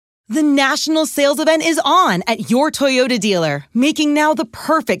The national sales event is on at your Toyota dealer, making now the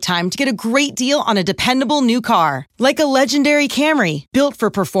perfect time to get a great deal on a dependable new car. Like a legendary Camry, built for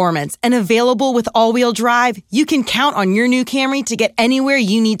performance and available with all-wheel drive, you can count on your new Camry to get anywhere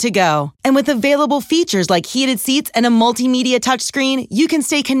you need to go. And with available features like heated seats and a multimedia touchscreen, you can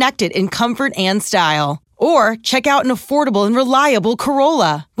stay connected in comfort and style. Or check out an affordable and reliable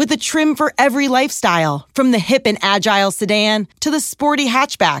Corolla with a trim for every lifestyle, from the hip and agile sedan to the sporty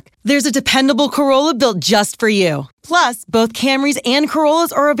hatchback. There's a dependable Corolla built just for you. Plus, both Camrys and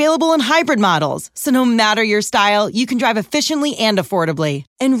Corollas are available in hybrid models, so no matter your style, you can drive efficiently and affordably.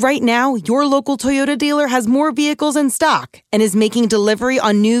 And right now, your local Toyota dealer has more vehicles in stock and is making delivery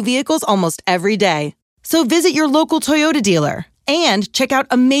on new vehicles almost every day. So visit your local Toyota dealer. And check out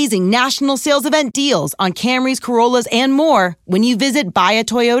amazing national sales event deals on Camrys, Corollas, and more when you visit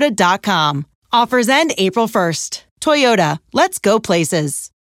buyatoyota.com. Offers end April 1st. Toyota, let's go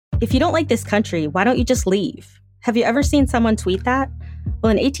places. If you don't like this country, why don't you just leave? Have you ever seen someone tweet that?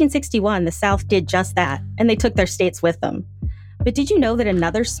 Well, in 1861, the South did just that, and they took their states with them. But did you know that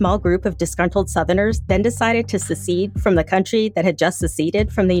another small group of disgruntled Southerners then decided to secede from the country that had just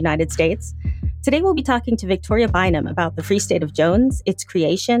seceded from the United States? Today, we'll be talking to Victoria Bynum about the Free State of Jones, its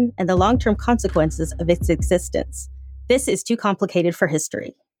creation, and the long-term consequences of its existence. This is Too Complicated for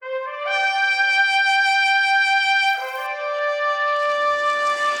History.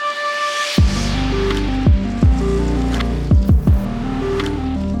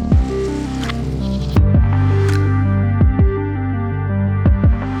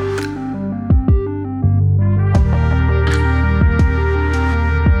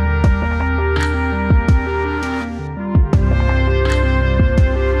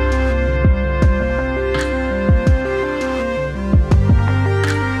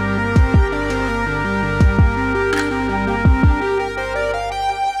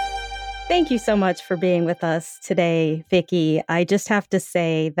 Thank you so much for being with us today, Vicki. I just have to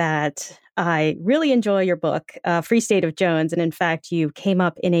say that I really enjoy your book, Free State of Jones. And in fact, you came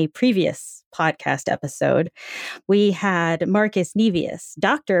up in a previous podcast episode. We had Marcus Nevius,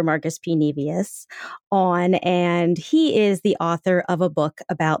 Dr. Marcus P. Nevius, on, and he is the author of a book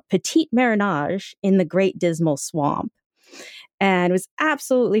about Petite Marinage in the Great Dismal Swamp. And it was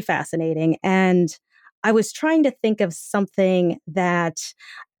absolutely fascinating. And I was trying to think of something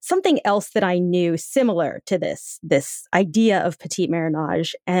else that I knew similar to this idea of Petite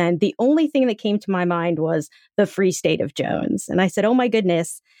Marinage. And the only thing that came to my mind was the Free State of Jones. And I said, oh my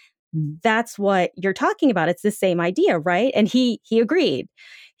goodness, that's what you're talking about. It's the same idea, right? And he agreed.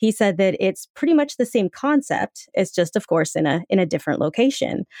 He said that it's pretty much the same concept. It's just, of course, in a different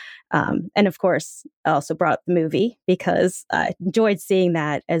location. And of course, I also brought up the movie because I enjoyed seeing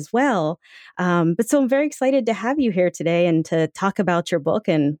that as well. But so I'm very excited to have you here today and to talk about your book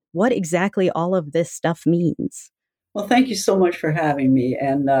and what exactly all of this stuff means. Well, thank you so much for having me.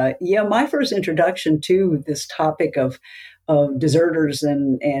 And my first introduction to this topic of deserters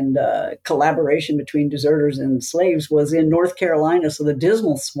and collaboration between deserters and slaves was in North Carolina. So the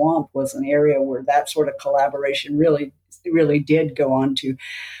Dismal Swamp was an area where that sort of collaboration really did go on to,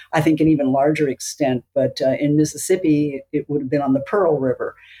 I think, an even larger extent. But in Mississippi, it would have been on the Pearl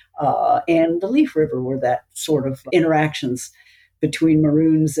River and the Leaf River, where that sort of interactions between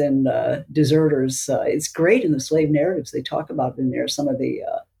Maroons and deserters. It's great in the slave narratives. They talk about it in there, some of the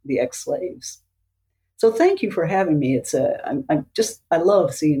ex-slaves. So thank you for having me. I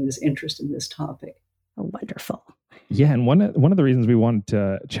love seeing this interest in this topic. Oh, wonderful. Yeah, and one of the reasons we wanted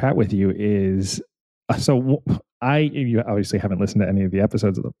to chat with you is, you obviously haven't listened to any of the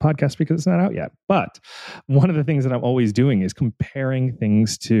episodes of the podcast because it's not out yet. But one of the things that I'm always doing is comparing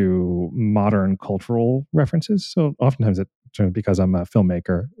things to modern cultural references. So oftentimes, because I'm a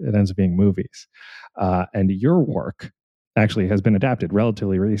filmmaker, it ends up being movies. And your work actually has been adapted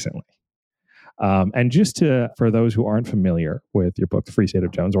relatively recently. And just for those who aren't familiar with your book, The Free State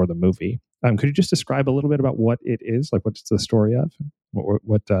of Jones, or the movie, could you just describe a little bit about what it is, like what's the story of,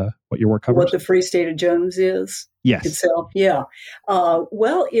 what your work covers? What The Free State of Jones is? Yes. Itself, yeah.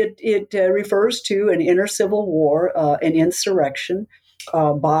 It refers to an inter-civil war, an insurrection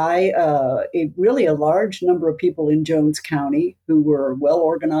by a large number of people in Jones County who were well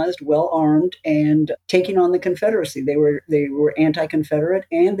organized, well armed, and taking on the Confederacy. They were anti-Confederate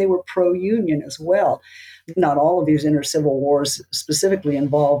and they were pro-Union as well. Not all of these inter-civil wars specifically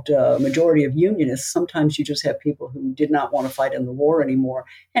involved a majority of Unionists. Sometimes you just have people who did not want to fight in the war anymore.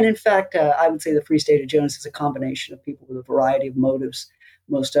 And in fact, I would say the Free State of Jones is a combination of people with a variety of motives.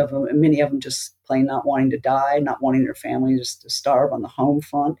 Most of them, and many of them just plain not wanting to die, not wanting their families to starve on the home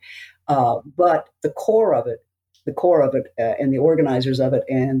front. But the core of it the core of it and the organizers of it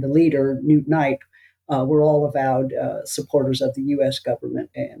and the leader, Newt Knight, were all avowed supporters of the U.S. government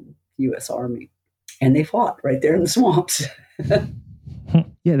and the U.S. Army. And they fought right there in the swamps.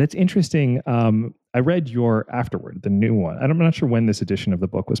 Yeah, that's interesting. I read your afterward, the new one. I'm not sure when this edition of the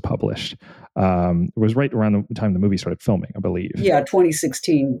book was published. It was right around the time the movie started filming, I believe. Yeah,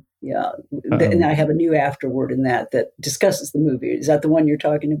 2016. Yeah. And I have a new afterword in that discusses the movie. Is that the one you're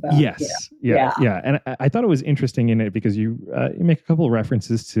talking about? Yes. Yeah. And I thought it was interesting in it because you make a couple of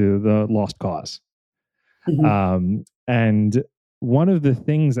references to the Lost Cause. Mm-hmm. And one of the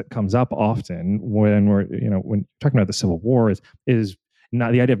things that comes up often when when talking about the Civil War is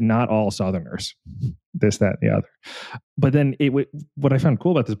not the idea of not all Southerners, this, that, and the other. But then what I found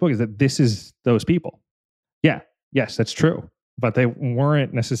cool about this book is that this is those people. Yeah, yes, that's true. But they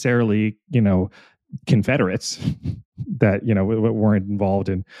weren't necessarily, Confederates that, weren't involved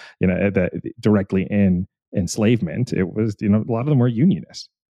in, directly in enslavement. It was, a lot of them were Unionists.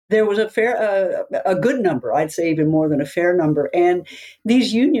 There was a good number, I'd say even more than a fair number. And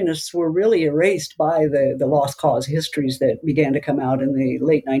these Unionists were really erased by the Lost Cause histories that began to come out in the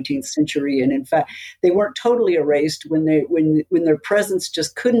late 19th century. And in fact, they weren't totally erased when their presence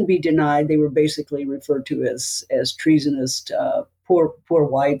just couldn't be denied. They were basically referred to as treasonous, poor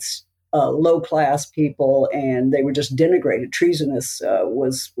whites, low class people, and they were just denigrated. Treasonous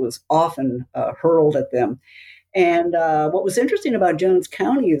was often hurled at them. And what was interesting about Jones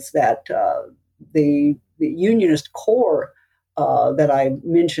County is that the Unionist core that I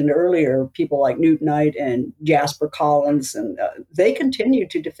mentioned earlier, people like Newt Knight and Jasper Collins, and they continued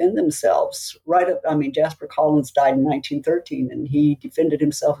to defend themselves. Jasper Collins died in 1913, and he defended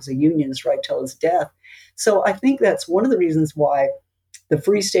himself as a Unionist right till his death. So I think that's one of the reasons why the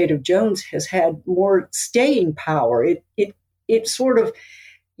Free State of Jones has had more staying power. It sort of,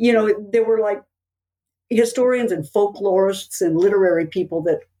 there were like historians and folklorists and literary people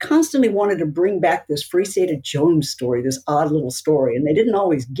that constantly wanted to bring back this Free State of Jones story, this odd little story, and they didn't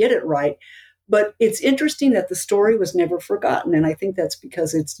always get it right. But it's interesting that the story was never forgotten, and I think that's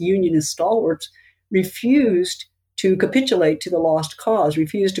because its Unionist stalwarts refused to capitulate to the Lost Cause,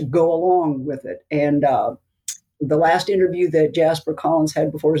 refused to go along with it. And the last interview that Jasper Collins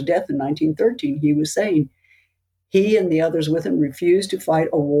had before his death in 1913, he was saying, he and the others with him refused to fight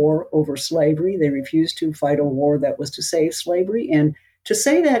a war over slavery. They refused to fight a war that was to save slavery. And to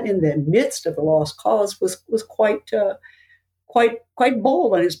say that in the midst of the Lost Cause was quite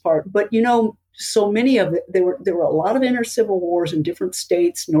bold on his part. But so many of it, there were a lot of inter-civil wars in different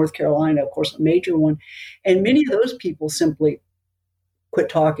states. North Carolina, of course, a major one, and many of those people simply quit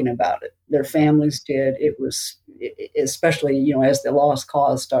talking about it. Their families did. It was especially as the Lost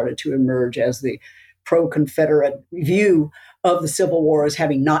Cause started to emerge as the pro-Confederate view of the Civil War as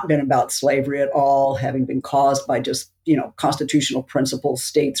having not been about slavery at all, having been caused by just, constitutional principles,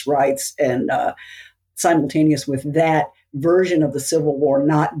 states' rights, and simultaneous with that version of the Civil War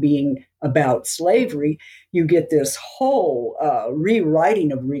not being about slavery, you get this whole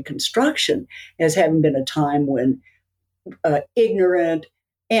rewriting of Reconstruction as having been a time when ignorant,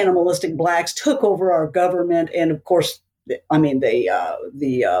 animalistic blacks took over our government. And of course, the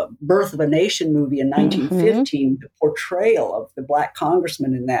Birth of a Nation movie in 1915, the portrayal of the black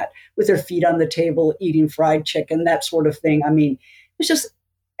congressman in that, with their feet on the table, eating fried chicken, that sort of thing. It's just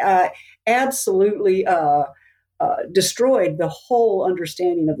absolutely destroyed the whole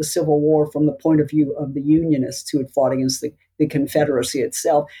understanding of the Civil War from the point of view of the Unionists who had fought against the Confederacy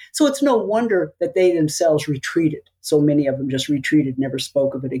itself. So it's no wonder that they themselves retreated. So many of them just retreated, never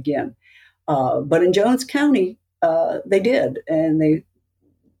spoke of it again. But in Jones County, they did, and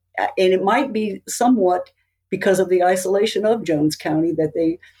it might be somewhat because of the isolation of Jones County that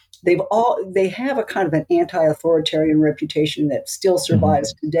they have a kind of an anti-authoritarian reputation that still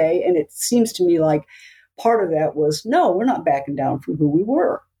survives today. And it seems to me like part of that was, no, we're not backing down from who we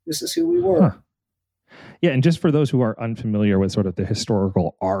were. This is who we were. Huh. Yeah, and just for those who are unfamiliar with sort of the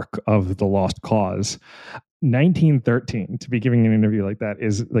historical arc of the Lost Cause, 1913, to be giving an interview like that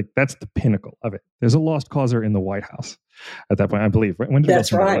is like, that's the pinnacle of it. There's a Lost Causer in the White House at that point, I believe. Right? When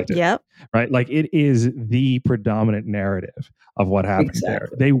that's right. Yep. Right. Like it is the predominant narrative of what happened there.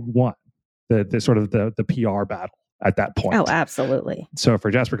 They won the sort of the PR battle at that point. Oh, absolutely. So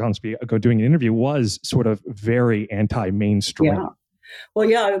for Jasper Collins to go doing an interview was sort of very anti-mainstream. Yeah. Well,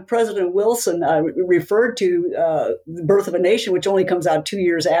 yeah, President Wilson referred to The Birth of a Nation, which only comes out 2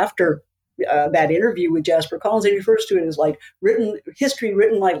 years after that interview with Jasper Collins. He refers to it as like history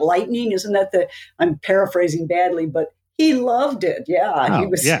written like lightning. Isn't that I'm paraphrasing badly, but he loved it. Yeah, he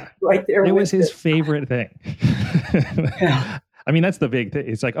was right there. It was his favorite thing. Yeah. I mean, that's the big thing.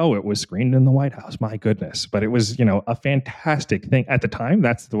 It's like, oh, it was screened in the White House. My goodness. But it was, a fantastic thing. At the time,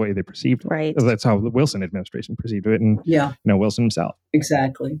 that's the way they perceived it. Right. That's how the Wilson administration perceived it. And, Wilson himself.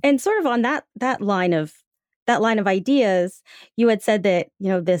 Exactly. And sort of on that line of ideas, you had said that,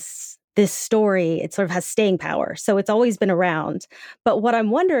 this story, it sort of has staying power. So it's always been around. But what I'm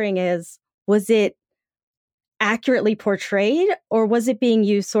wondering is, was it accurately portrayed, or was it being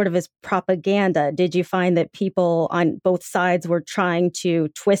used sort of as propaganda? Did you find that people on both sides were trying to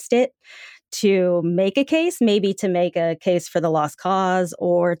twist it to make a case, maybe to make a case for the lost cause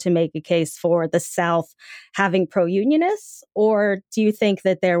or to make a case for the South having pro-unionists? Or do you think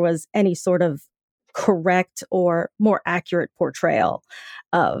that there was any sort of correct or more accurate portrayal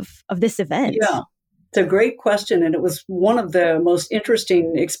of this event? Yeah. It's a great question, and it was one of the most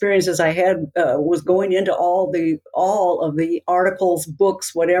interesting experiences I had. Was going into all of the articles,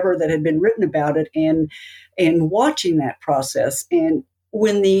 books, whatever that had been written about it, and watching that process. And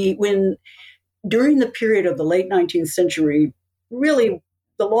when during the period of the late 19th century, really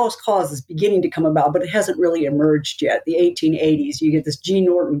the lost cause is beginning to come about, but it hasn't really emerged yet. The 1880s, you get this G.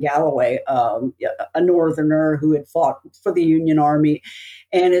 Norton Galloway, a Northerner who had fought for the Union Army,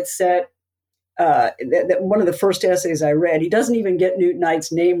 and it's that one of the first essays I read, he doesn't even get Newt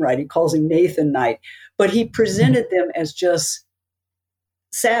Knight's name right. He calls him Nathan Knight, but he presented them as just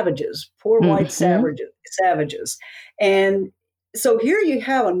savages, poor white savages. And so here you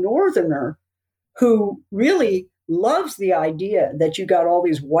have a Northerner who really loves the idea that you got all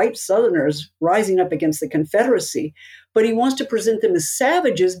these white Southerners rising up against the Confederacy, but he wants to present them as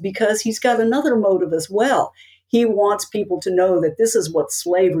savages because he's got another motive as well. He wants people to know that this is what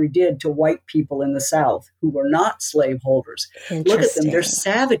slavery did to white people in the South who were not slaveholders. Look at them; they're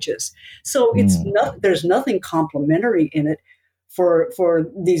savages. So there's nothing complimentary in it for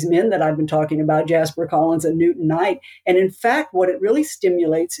these men that I've been talking about, Jasper Collins and Newton Knight. And in fact, what it really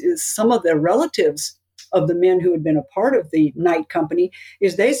stimulates is some of the relatives of the men who had been a part of the Knight Company.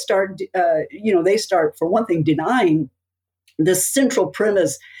 Is they start, for one thing, denying the central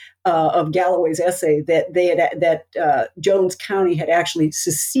premise of Galloway's essay that Jones County had actually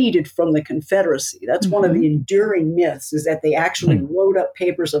seceded from the Confederacy. That's one of the enduring myths, is that they actually wrote up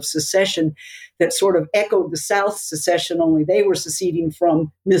papers of secession that sort of echoed the South's secession, only they were seceding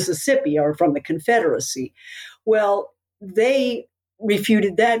from Mississippi or from the Confederacy. Well, they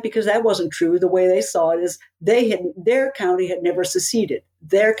refuted that because that wasn't true. The way they saw it is their county had never seceded.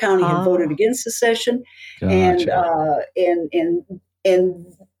 Their county had voted against secession, gotcha. and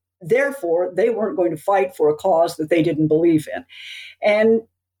therefore, they weren't going to fight for a cause that they didn't believe in. And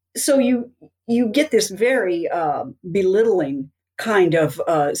so you get this very belittling kind of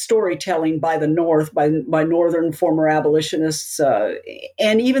storytelling by the North, by Northern former abolitionists.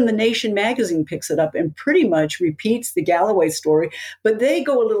 And even The Nation magazine picks it up and pretty much repeats the Galloway story. But they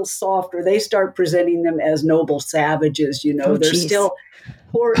go a little softer. They start presenting them as noble savages. They're still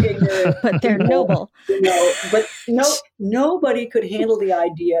poor, ignorant, but they're noble. But nobody could handle the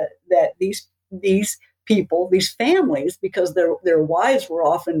idea that these people, these families, because their wives were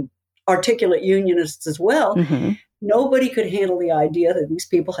often articulate unionists as well. Nobody could handle the idea that these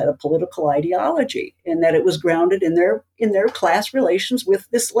people had a political ideology and that it was grounded in their class relations with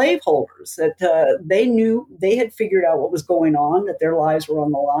the slaveholders, that they knew, they had figured out what was going on, that their lives were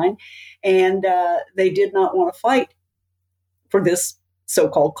on the line, and they did not want to fight for this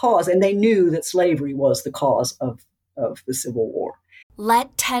so-called cause. And they knew that slavery was the cause of the Civil War.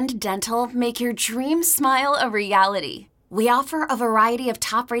 Let Tend Dental make your dream smile a reality. We offer a variety of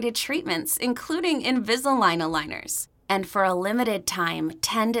top-rated treatments, including Invisalign aligners. And for a limited time,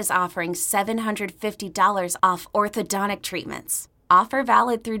 Tend is offering $750 off orthodontic treatments. Offer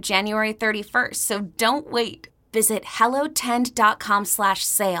valid through January 31st, so don't wait. Visit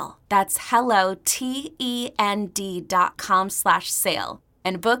hellotend.com/sale. That's hellotend.com/sale.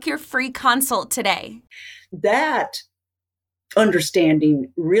 And book your free consult today. That understanding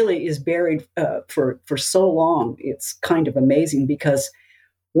really is buried for so long. It's kind of amazing, because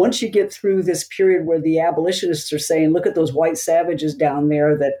once you get through this period where the abolitionists are saying, look at those white savages down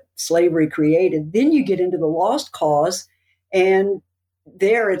there that slavery created, then you get into the lost cause, and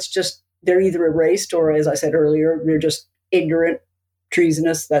there it's just, they're either erased or, as I said earlier, they're just ignorant,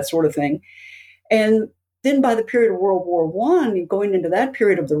 treasonous, that sort of thing. And then by the period of World War I, going into that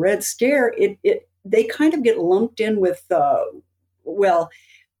period of the Red Scare, they kind of get lumped in with, the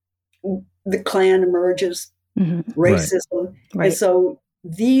Klan emerges, racism. Right. And so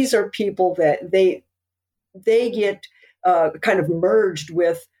these are people that they get kind of merged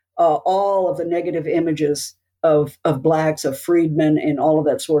with all of the negative images of blacks, of freedmen, and all of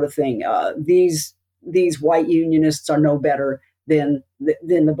that sort of thing. These white unionists are no better than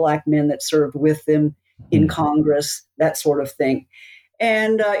the black men that served with them in Congress, that sort of thing.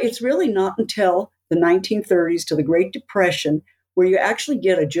 And it's really not until the 1930s to the Great Depression where you actually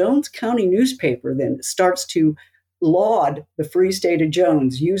get a Jones County newspaper then that starts to laud the Free State of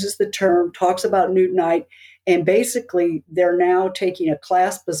Jones, uses the term, talks about Newtonite, and basically they're now taking a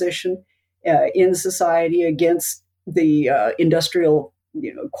class position in society against the industrial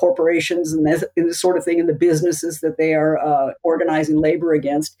corporations and this sort of thing, and the businesses that they are organizing labor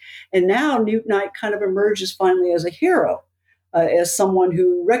against. And now Newtonite kind of emerges finally as a hero, as someone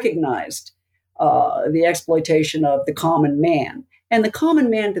who recognized the exploitation of the common man. And the common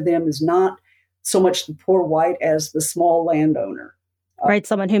man to them is not so much the poor white as the small landowner. Right,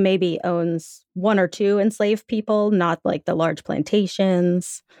 someone who maybe owns one or two enslaved people, not like the large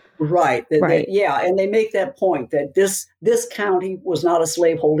plantations. Right. Yeah. And they make that point that this county was not a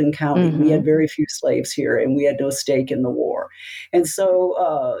slaveholding county. Mm-hmm. We had very few slaves here and we had no stake in the war. And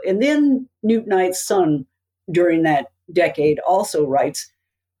so, and then Newtonite's son during that decade also writes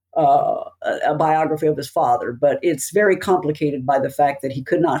a biography of his father, but it's very complicated by the fact that he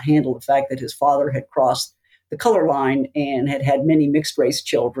could not handle the fact that his father had crossed the color line and had had many mixed race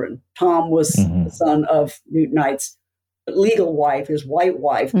children. Tom was the son of Newtonite's legal wife, his white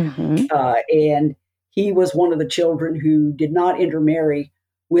wife, and he was one of the children who did not intermarry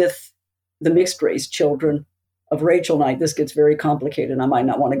with the mixed race children of Rachel Knight. This gets very complicated. I might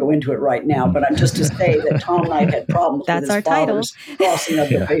not want to go into it right now, but I'm just to say that Tom Knight had problems with his father's crossing of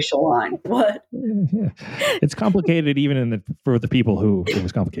the racial line. What? Yeah. It's complicated even for the people who it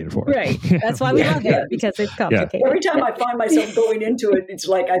was complicated for. Right. That's why we love it, because it's complicated. Every time I find myself going into it, it's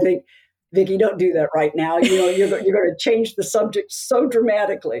like I think, Vicki, don't do that right now. You're going to change the subject so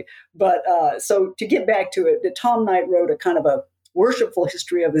dramatically. But so to get back to it, Tom Knight wrote a kind of a worshipful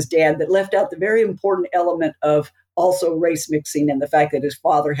history of his dad that left out the very important element of also race mixing and the fact that his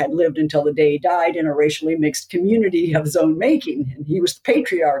father had lived until the day he died in a racially mixed community of his own making, and he was the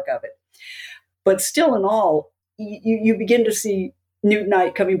patriarch of it. But still in all, you begin to see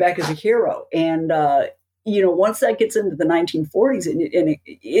Newtonite coming back as a hero. And, once that gets into the 1940s, and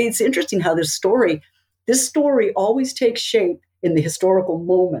it's interesting how this story always takes shape in the historical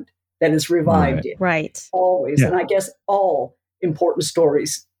moment that is revived in. Right. Always. Yeah. And I guess all important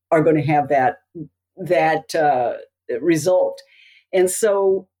stories are going to have that result. And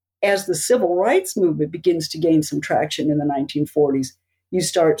so as the civil rights movement begins to gain some traction in the 1940s, you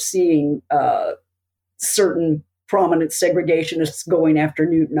start seeing certain prominent segregationists going after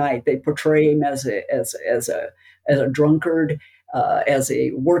Newtonite. They portray him as a drunkard, as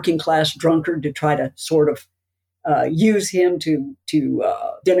a working class drunkard, to try to sort of use him to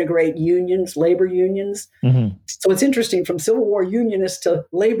denigrate unions, labor unions. Mm-hmm. So it's interesting, from Civil War unionist to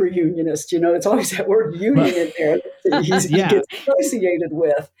labor unionist. It's always that word union in there that he gets associated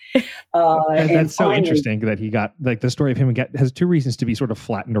with. That's so interesting that he got, like, the story of him has two reasons to be sort of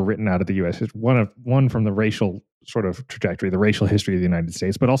flattened or written out of the U.S. It's one from the racial sort of trajectory, the racial history of the United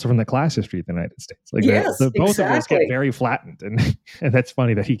States, but also from the class history of the United States. Like, both of those get very flattened, and that's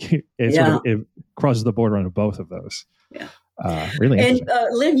funny that it crosses the border on both of those. Yeah. Really interesting.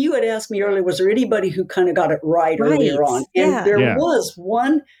 And Lynn, you had asked me earlier, was there anybody who kind of got it right earlier on? And there was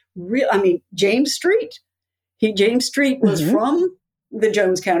one James Street. James Street was from the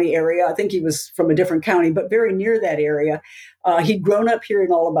Jones County area. I think he was from a different county, but very near that area. He'd grown up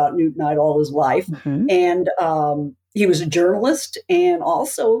hearing all about Newtonite all his life. Mm-hmm. And he was a journalist, and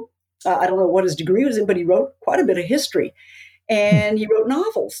also, I don't know what his degree was in, but he wrote quite a bit of history. And he wrote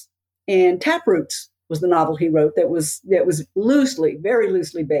novels. And Taproots was the novel he wrote that was very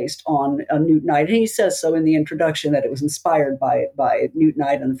loosely based on Newtonite. And he says so in the introduction, that it was inspired by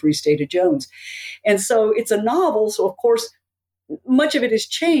Newtonite and the Free State of Jones. And so it's a novel. So of course, much of it has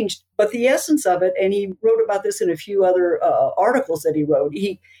changed, but the essence of it, and he wrote about this in a few other articles that he wrote,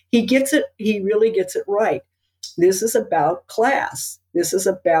 he gets it. He really gets it right. This is about class. This is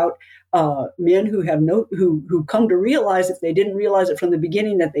about men who have who come to realize, if they didn't realize it from the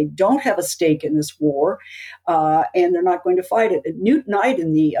beginning, that they don't have a stake in this war, and they're not going to fight it. Newtonite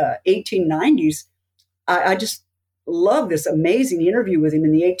in the 1890s, I just love this amazing interview with him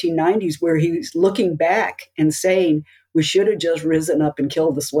in the 1890s, where he's looking back and saying, we should have just risen up and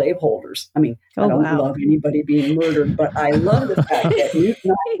killed the slaveholders. I mean, I don't love anybody being murdered, but I love the fact that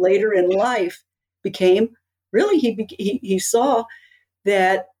Newtonite later in life became, really, he saw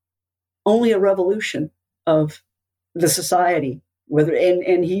that only a revolution of the society,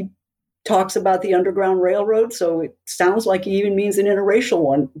 and he talks about the Underground Railroad, so it sounds like he even means an interracial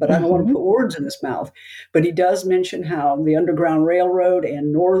one, but I don't want to put words in his mouth. But he does mention how the Underground Railroad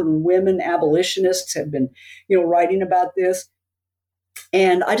and Northern women abolitionists have been, writing about this.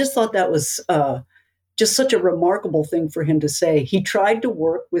 And I just thought that was just such a remarkable thing for him to say. He tried to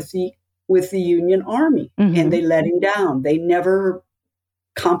work with the Union Army, and they let him down. They never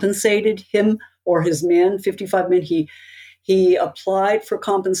compensated him or his men, 55 men. He applied for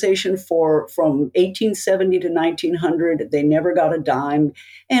compensation from 1870 to 1900. They never got a dime.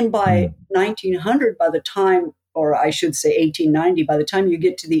 And by 1900, by the time, or I should say 1890, by the time you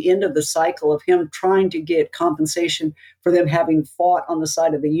get to the end of the cycle of him trying to get compensation for them having fought on the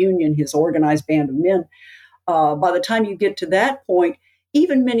side of the Union, his organized band of men, by the time you get to that point,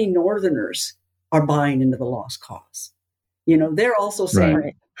 even many Northerners are buying into the lost cause. They're also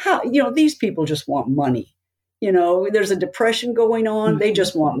saying, how, these people just want money. There's a depression going on. They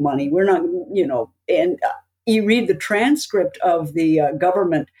just want money. We're not, and you read the transcript of the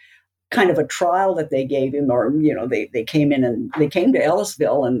government kind of a trial that they gave him, or, they came in and they came to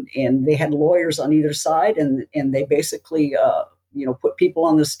Ellisville and they had lawyers on either side, and they basically, put people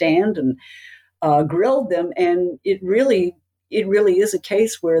on the stand and grilled them. And it really is a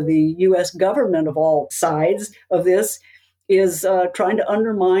case where the U.S. government of all sides of this is trying to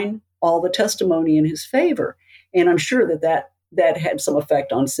undermine all the testimony in his favor. And I'm sure that had some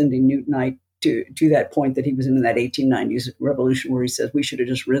effect on sending Newt Knight to that point that he was in that 1890s revolution, where he says we should have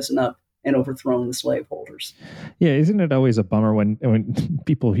just risen up and overthrown the slaveholders. Yeah, isn't it always a bummer when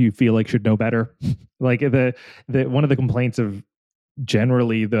people who you feel like should know better, like the one of the complaints of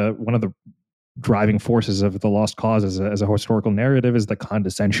generally one of the driving forces of the Lost Cause as a historical narrative is the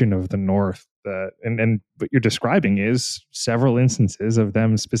condescension of the North. And what you're describing is several instances of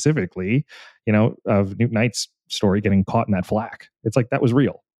them specifically, of Newt Knight's story getting caught in that flack. It's like that was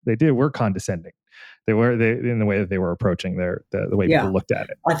real. They were condescending. They in the way that they were approaching the way people looked at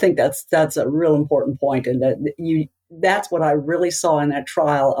it. I think that's a real important point, and that's what I really saw in that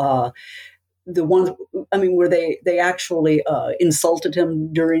trial. The ones, where they actually insulted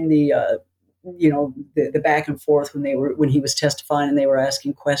him during the back and forth when he was testifying and they were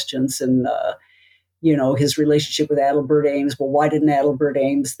asking questions, and his relationship with Adelbert Ames. Well, why didn't Adelbert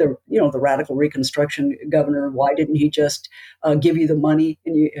Ames, the radical Reconstruction governor, why didn't he just give you the money?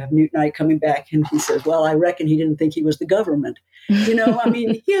 And you have Newt Knight coming back and he says, well, I reckon he didn't think he was the government. He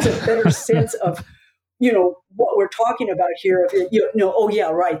has a better sense of, what we're talking about here. Oh yeah,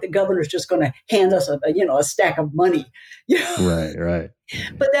 right. The governor's just going to hand us a stack of money. Right.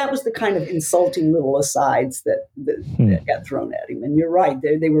 But that was the kind of insulting little asides that got thrown at him. And you're right,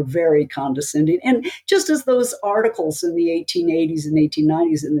 they were very condescending. And just as those articles in the 1880s and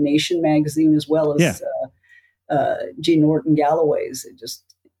 1890s in the Nation magazine, as well as G. Norton Galloway's,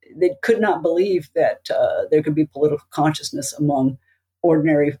 they could not believe that there could be political consciousness among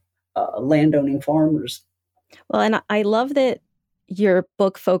ordinary landowning farmers. Well, and I love that your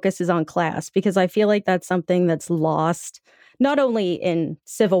book focuses on class, because I feel like that's something that's lost not only in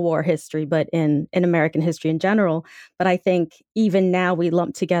Civil War history, but in American history in general. But I think even now we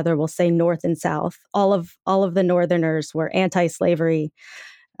lump together, we'll say North and South. All of the Northerners were anti-slavery,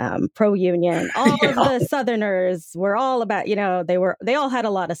 pro-union. All of the Southerners were all about, they all had a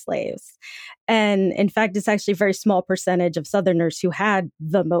lot of slaves. And in fact, it's actually a very small percentage of Southerners who had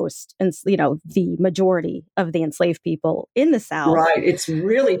the most, the majority of the enslaved people in the South. Right. It's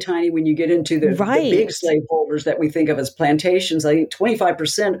really tiny when you get into the big slaveholders that we think of as plantations. I think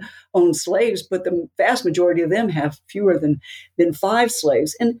 25% own slaves, but the vast majority of them have fewer than 5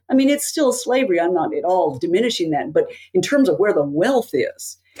 slaves. And it's still slavery. I'm not at all diminishing that. But in terms of where the wealth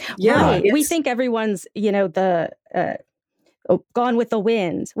is, we think everyone's, Gone with the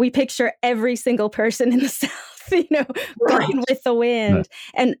Wind. We picture every single person in the South, Gone with the Wind. Right.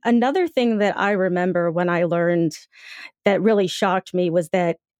 And another thing that I remember when I learned that really shocked me was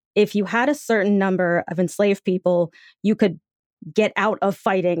that if you had a certain number of enslaved people, you could get out of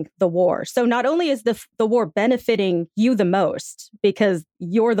fighting the war. So not only is the war benefiting you the most because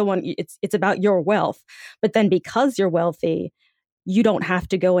you're the one, it's about your wealth, but then because you're wealthy, you don't have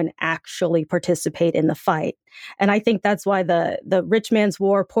to go and actually participate in the fight. And I think that's why the rich man's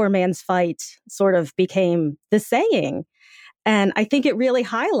war, poor man's fight sort of became the saying. And I think it really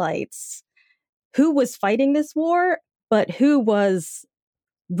highlights who was fighting this war, but who was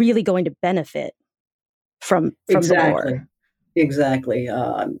really going to benefit from the war. Exactly.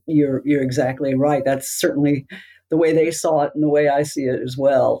 You're exactly right. That's certainly the way they saw it and the way I see it as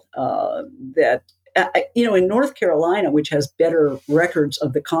well. In North Carolina, which has better records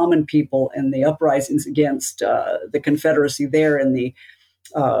of the common people and the uprisings against the Confederacy there in the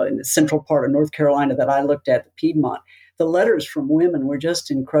central part of North Carolina that I looked at, the Piedmont, the letters from women were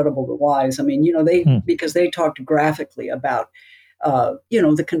just incredible to wise. Because they talked graphically about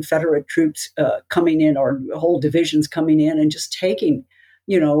the Confederate troops coming in, or whole divisions coming in and just taking,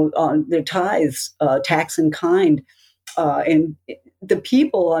 their tithes, tax in kind. And the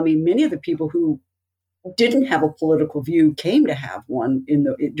people, many of the people who didn't have a political view came to have one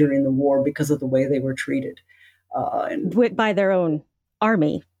during the war because of the way they were treated. By their own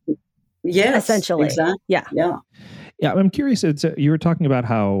army. Yes, essentially. Exactly. Yeah. I'm curious. You were talking about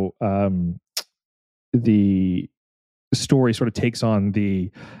how the story sort of takes on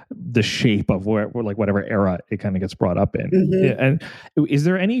the shape of whatever era it kind of gets brought up in. Mm-hmm. And is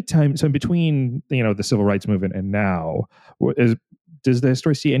there any time between the civil rights movement and now, does the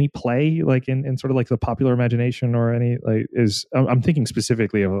story see any play in sort of the popular imagination, or any I'm thinking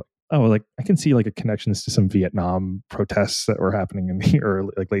specifically of I can see a connections to some Vietnam protests that were happening in the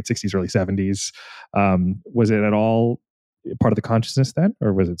early late 60s, early 70s. Was it at all part of the consciousness then,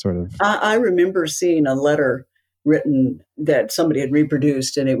 or was it sort of? I remember seeing a letter written that somebody had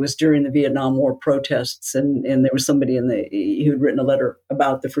reproduced, and it was during the Vietnam War protests, and there was somebody who had written a letter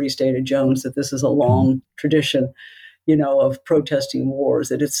about the Free State of Jones, that this is a long tradition, of protesting wars,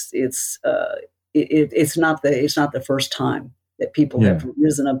 that it's not the first time that people have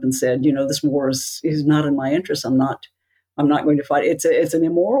risen up and said, this war is not in my interest. I'm not going to fight. It's an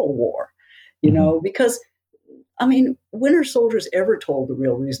immoral war, because when are soldiers ever told the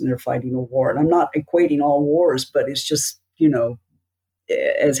real reason they're fighting a war? And I'm not equating all wars, but it's just,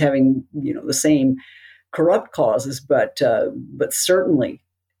 as having, the same corrupt causes, but certainly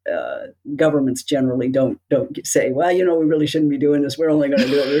governments generally don't say, well, we really shouldn't be doing this. We're only going to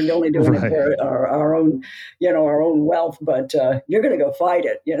do it. We're only doing it for our own, our own wealth, but you're going to go fight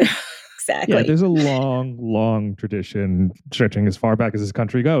it, Exactly. Yeah, there's a long tradition stretching as far back as this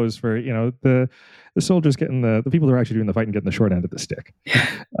country goes for, the soldiers getting the people who are actually doing the fight and getting the short end of the stick,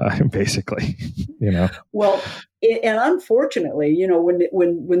 basically, Well, and unfortunately,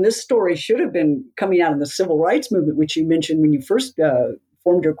 when this story should have been coming out in the civil rights movement, which you mentioned when you first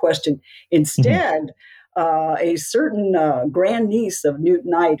formed your question, instead, a certain grandniece of Newt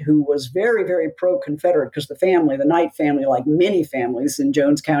Knight, who was very, very pro-Confederate, because the Knight family, like many families in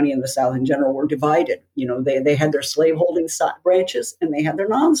Jones County and the South in general, were divided. They had their slaveholding branches and they had their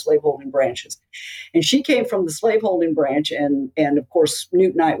non-slaveholding branches. And she came from the slaveholding branch, and of course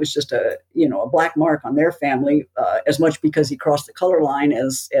Newt Knight was just a black mark on their family, as much because he crossed the color line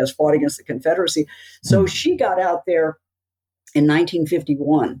as fought against the Confederacy. So she got out there in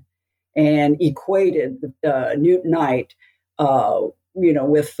 1951 and equated Newt Knight,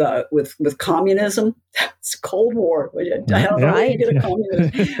 with communism. It's Cold War. I don't know how you get a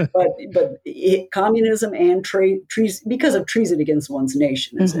communism, but communism and treason, because of treason against one's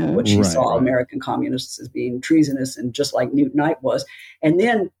nation, is what she saw American communists as being treasonous, and just like Newt Knight was. And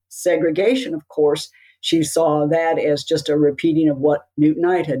then segregation, of course. She saw that as just a repeating of what Newt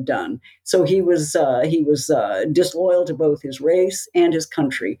Knight had done. So he was disloyal to both his race and his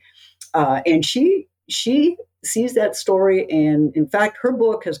country. And she sees that story, and in fact, her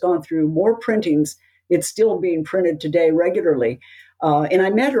book has gone through more printings. It's still being printed today regularly. And I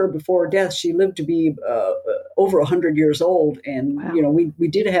met her before her death. She lived to be over 100 years old, and we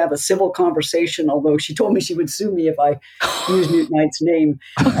did have a civil conversation. Although she told me she would sue me if I used Newt Knight's name.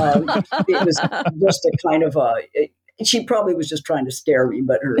 It was just a kind of she probably was just trying to scare me,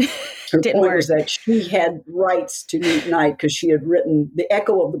 but her point was that she had rights to Newt Knight because she had written The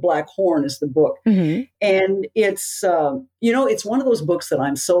Echo of the Black Horn is the book. And it's, it's one of those books that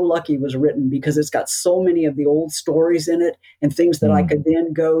I'm so lucky was written, because it's got so many of the old stories in it and things that I could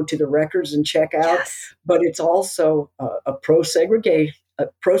then go to the records and check out. Yes. But it's also a pro-segregation,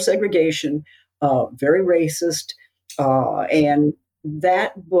 very racist. And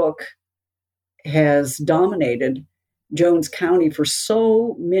that book has dominated Jones County for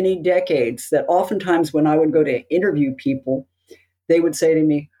so many decades that oftentimes when I would go to interview people, they would say to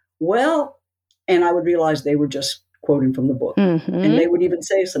me, well, and I would realize they were just quoting from the book. And they would even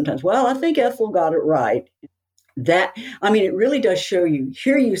say sometimes, well, I think Ethel got it right. It really does show you,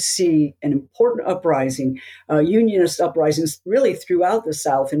 here you see an important uprising, unionist uprisings really throughout the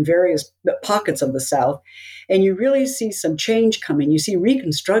South, in various pockets of the South. And you really see some change coming. You see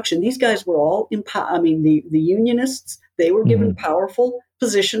Reconstruction. These guys were all, the unionists, they were given powerful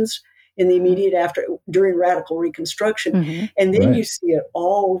positions in the immediate during radical Reconstruction. And then you see it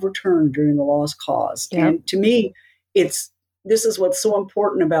all overturned during the Lost Cause. Yep. And to me, this is what's so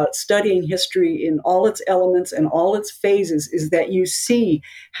important about studying history in all its elements and all its phases, is that you see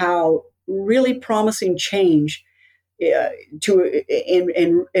how really promising change and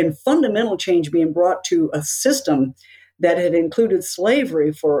fundamental change being brought to a system that had included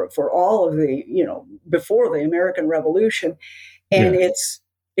slavery for all of the, before the American Revolution. And it's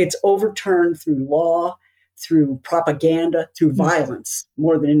overturned through law, through propaganda, through violence,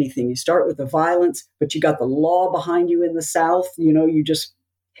 more than anything. You start with the violence, but you got the law behind you in the South. You just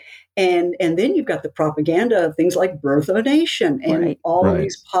and then you've got the propaganda of things like Birth of a Nation and all of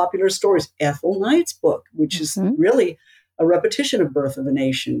these popular stories. Ethel Knight's book, which is really a repetition of Birth of a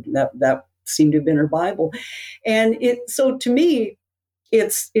Nation, that seemed to have been her Bible. And so to me,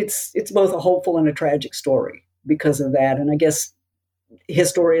 it's both a hopeful and a tragic story because of that. And I guess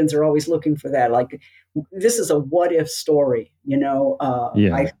historians are always looking for that. Like, this is a what if story,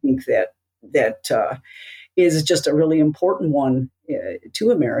 I think that is just a really important one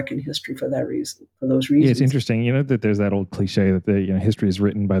to American history for that reason, for those reasons. Yeah, it's interesting, that there's that old cliche that history is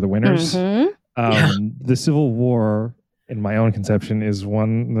written by the winners. The Civil War, in my own conception, is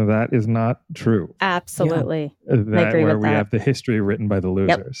one that is not true. Absolutely. I agree with that. We have the history written by the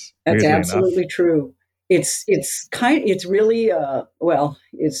losers. Yep. That's absolutely true. It's really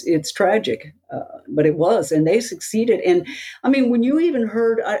it's tragic, but it was, and they succeeded. And I mean, when you even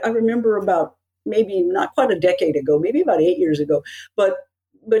heard, I remember about maybe not quite a decade ago, maybe about 8 years ago, but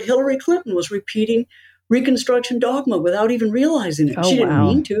Hillary Clinton was repeating Reconstruction dogma without even realizing it. She didn't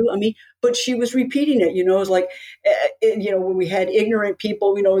mean to. I mean, but she was repeating it. It was like, when we had ignorant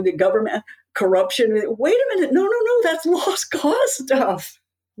people, the government corruption. Wait a minute, no, that's lost cause stuff.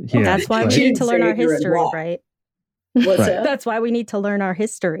 Yeah, that's why we need to learn our history, right? What's that? That's why we need to learn our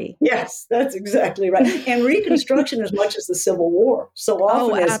history. Yes, that's exactly right. And Reconstruction as much as the Civil War. So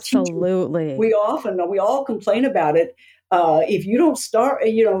often, absolutely, teachers, we all complain about it. If you don't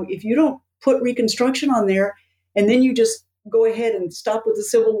if you don't put Reconstruction on there, and then you just go ahead and stop with the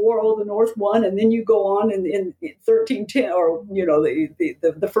Civil War, the North won, and then you go on in 1310, or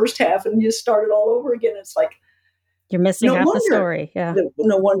the first half, and you start it all over again. It's like, you're missing half the story. Yeah.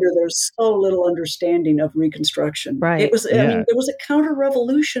 No wonder there's so little understanding of Reconstruction. Right. It was. I mean, there was a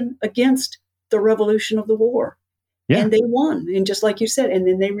counter-revolution against the Revolution of the War, and they won. And just like you said, and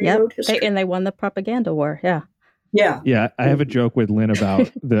then they rewrote history, and they won the propaganda war. Yeah. Yeah. I have a joke with Lynn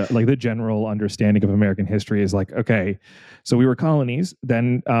about the general understanding of American history is like, okay, so we were colonies,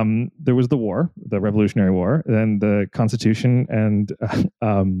 then there was the war, the Revolutionary War, then the Constitution and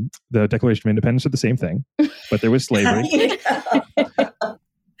the Declaration of Independence are the same thing, but there was slavery.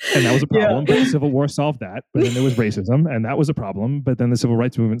 And that was a problem, but the Civil War solved that. But then there was racism, and that was a problem. But then the Civil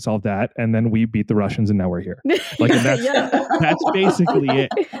Rights Movement solved that, and then we beat the Russians, and now we're here. That's basically it.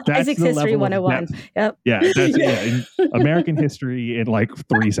 That's Physics History 101. Yep. Yeah, that's American history in like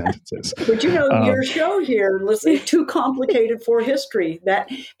 3 sentences. But your show here, listen, too complicated for history.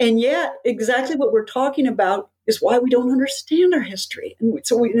 And yet, exactly what we're talking about is why we don't understand our history. And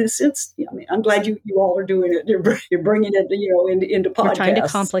so, in a sense, I'm glad you all are doing it. You're bringing it, into podcasts. We're trying to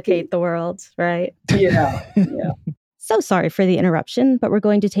complicate the world, right? Yeah. So sorry for the interruption, but we're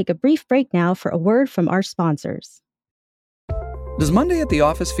going to take a brief break now for a word from our sponsors. Does Monday at the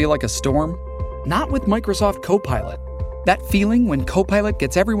office feel like a storm? Not with Microsoft Copilot. That feeling when Copilot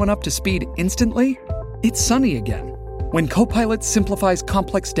gets everyone up to speed instantly? It's sunny again. When Copilot simplifies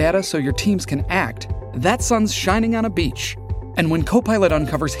complex data so your teams can act, that sun's shining on a beach. And when Copilot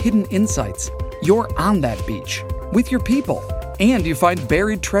uncovers hidden insights, you're on that beach with your people, and you find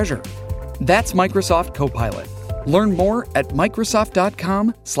buried treasure. That's Microsoft Copilot. Learn more at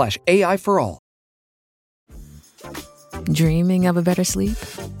Microsoft.com/AI for all. Dreaming of a better sleep?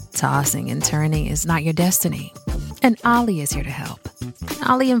 Tossing and turning is not your destiny. And Ollie is here to help.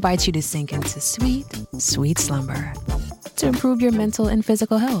 Ollie invites you to sink into sweet, sweet slumber to improve your mental and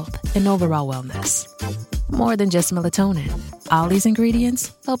physical health and overall wellness. More than just melatonin, Ollie's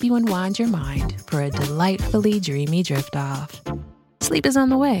ingredients help you unwind your mind for a delightfully dreamy drift off. Sleep is on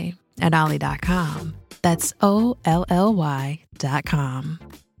the way at Ollie.com. That's OLLY.com.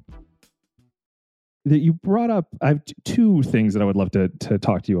 That you brought up, I have 2 things that I would love to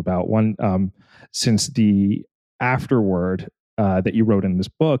talk to you about. One, since the afterword that you wrote in this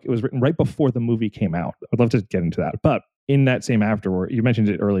book, it was written right before the movie came out. I'd love to get into that. But in that same afterword, you mentioned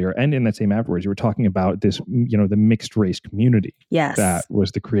it earlier, and in that same afterwards, you were talking about this, the mixed race community. Yes. That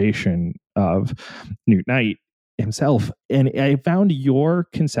was the creation of Newt Knight himself. And I found your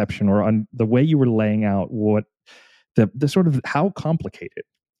conception, or on the way you were laying out what the sort of how complicated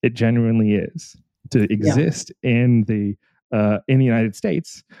it genuinely is to exist in the United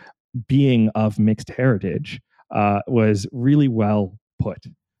States, being of mixed heritage, was really well put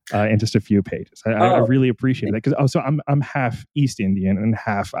in just a few pages. I really appreciate that, because I'm half East Indian and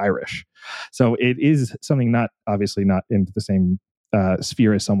half Irish, so it is something obviously not into the same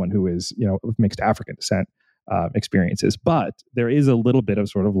sphere as someone who is of mixed African descent experiences, but there is a little bit of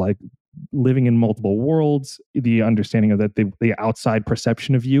sort of like living in multiple worlds, the understanding of that the outside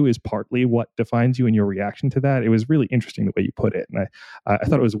perception of you is partly what defines you and your reaction to that. It was really interesting the way you put it. And I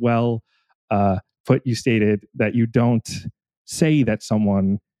thought it was well put. You stated that you don't say that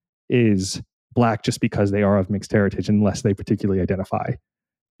someone is Black just because they are of mixed heritage unless they particularly identify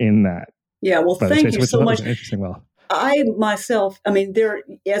in that. Yeah, well, thank you so much. Interesting. Well, I myself, I mean, there,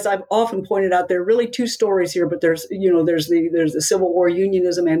 as I've often pointed out, there are really two stories here, but there's the Civil War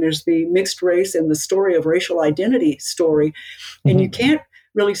unionism and there's the mixed race and the story of racial identity story. And you can't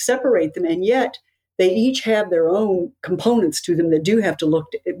really separate them. And yet they each have their own components to them that do have to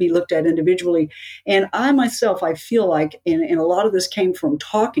be looked at individually. And I myself, I feel like, and a lot of this came from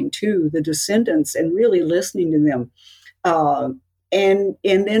talking to the descendants and really listening to them. And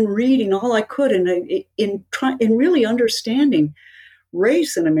then reading all I could in really understanding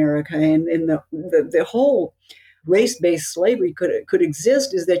race in America and the whole race-based slavery could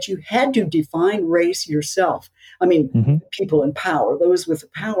exist, is that you had to define race yourself. I mean, people in power, those with the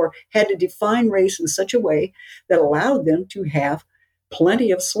power, had to define race in such a way that allowed them to have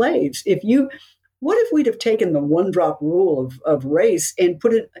plenty of slaves. What if we'd have taken the one drop rule of race and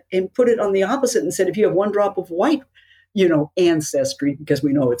put it on the opposite and said, if you have one drop of white ancestry, because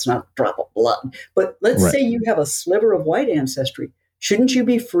we know it's not a drop of blood, but let's say you have a sliver of white ancestry. Shouldn't you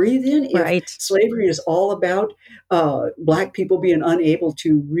be free then? If slavery is all about Black people being unable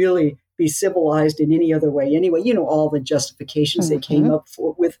to really be civilized in any other way anyway, all the justifications they came up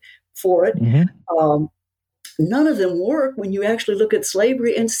for it. None of them work when you actually look at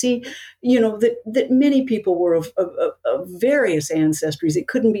slavery and see, that many people were of various ancestries. It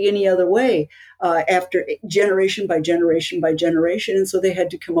couldn't be any other way after generation by generation by generation. And so they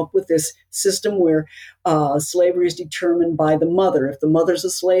had to come up with this system where slavery is determined by the mother. If the mother's a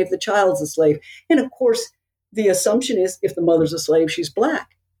slave, the child's a slave. And of course, the assumption is if the mother's a slave, she's Black.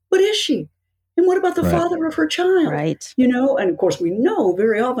 But is she? And what about the father of her child? Right. And of course, we know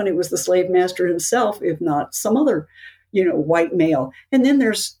very often it was the slave master himself, if not some other, white male. And then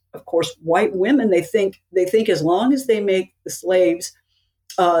there's, of course, white women. They think as long as they make the slaves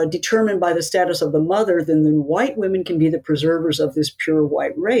determined by the status of the mother, then white women can be the preservers of this pure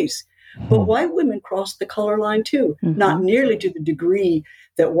white race. But white women cross the color line too, not nearly to the degree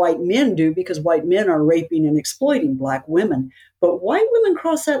that white men do, because white men are raping and exploiting Black women. But white women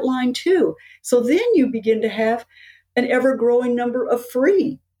cross that line too. So then you begin to have an ever-growing number of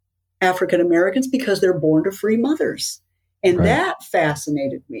free African Americans because they're born to free mothers. And that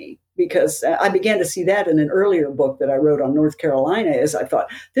fascinated me, because I began to see that in an earlier book that I wrote on North Carolina, as I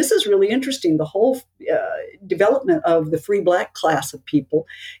thought, this is really interesting. The whole development of the free Black class of people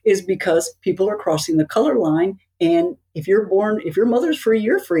is because people are crossing the color line. And if your mother's free,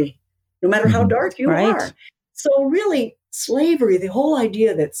 you're free, no matter how dark you are. So really, slavery, the whole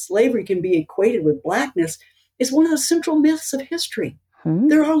idea that slavery can be equated with Blackness, is one of the central myths of history.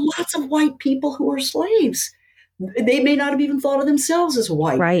 There are lots of white people who are slaves. They may not have even thought of themselves as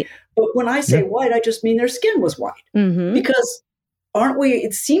white. Right. But when I say white, I just mean their skin was white. Because aren't we,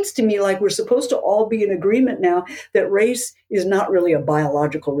 it seems to me like we're supposed to all be in agreement now that race is not really a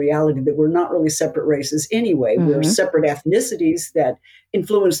biological reality, that we're not really separate races anyway. We're separate ethnicities that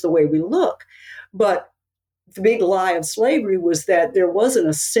influence the way we look. But the big lie of slavery was that there was an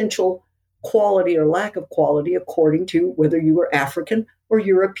essential quality or lack of quality according to whether you were African or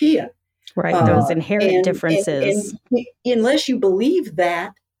European. Right, those inherent differences. And unless you believe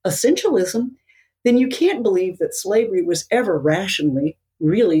that essentialism, then you can't believe that slavery was ever rationally,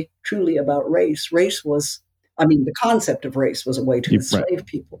 really, truly about race. Race was, the concept of race was a way to enslave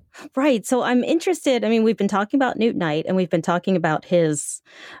people. Right. So I'm interested. We've been talking about Newt Knight, and we've been talking about his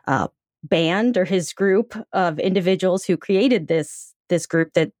band or his group of individuals who created this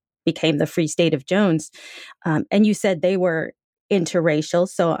group that became the Free State of Jones. And you said they were interracial.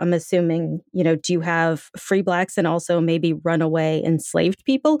 So I'm assuming, do you have free Blacks and also maybe runaway enslaved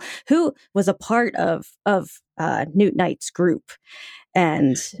people? Who was a part of Newt Knight's group?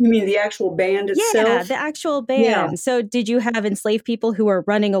 And you mean the actual band itself? Yeah, the actual band. Yeah. So did you have enslaved people who were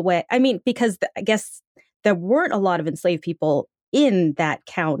running away? Because I guess there weren't a lot of enslaved people in that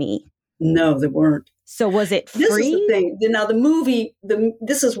county. No, there weren't. So was it free? This is the thing. Now the movie,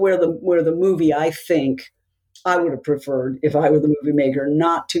 this is where the movie, I think, I would have preferred, if I were the movie maker,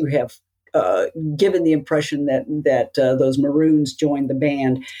 not to have given the impression that those Maroons joined the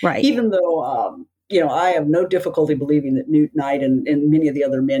band. Right. Even though I have no difficulty believing that Newt Knight and many of the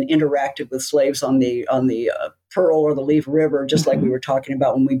other men interacted with slaves on the Pearl or the Leaf River, just like we were talking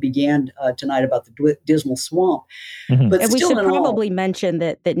about when we began tonight about the Dismal Swamp. But and we should probably mention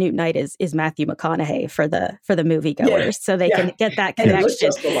that Newt Knight is Matthew McConaughey for the moviegoers, so they can get that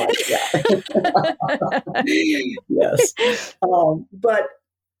connection. Yes, but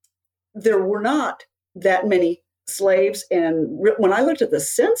there were not that many slaves, and when I looked at the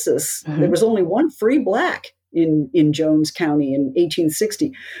census, there was only one free black in Jones County in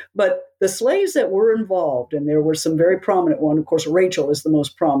 1860. But the slaves that were involved, and there were some very prominent ones, of course, Rachel is the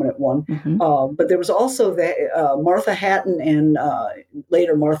most prominent one, but there was also Martha Hatton and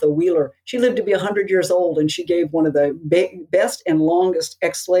later Martha Wheeler. She lived to be 100 years old, and she gave one of the best and longest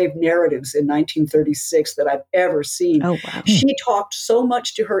ex-slave narratives in 1936 that I've ever seen. Oh, wow. She talked so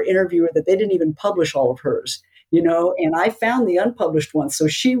much to her interviewer that they didn't even publish all of hers. And I found the unpublished one. So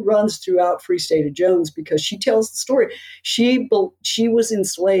she runs throughout Free State of Jones because she tells the story. She was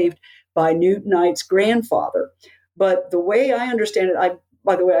enslaved by Newt Knight's grandfather. But the way I understand it,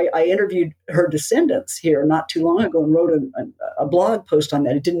 by the way, I interviewed her descendants here not too long ago and wrote a blog post on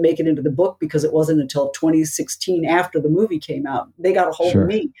that. It didn't make it into the book because it wasn't until 2016 after the movie came out. They got a hold of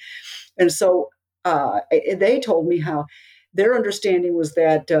me. And so they told me how their understanding was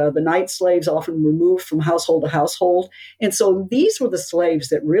that the Knight slaves often were moved from household to household. And so these were the slaves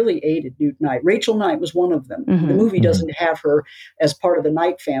that really aided Newt Knight. Rachel Knight was one of them. The movie doesn't have her as part of the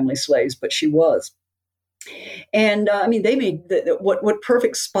Knight family slaves, but she was. And they made what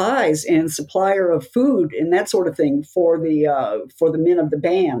perfect spies and supplier of food and that sort of thing for the men of the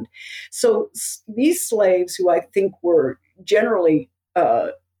band. So these slaves, who I think were generally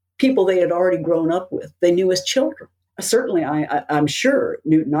people they had already grown up with, they knew as children. Certainly, I'm sure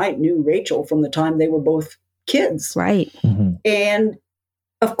Newt Knight knew Rachel from the time they were both kids. Right. And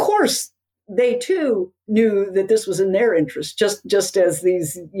of course, they too knew that this was in their interest, just as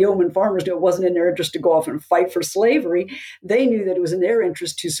these yeoman farmers knew it wasn't in their interest to go off and fight for slavery. They knew that it was in their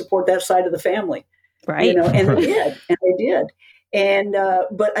interest to support that side of the family. Right. And they did. And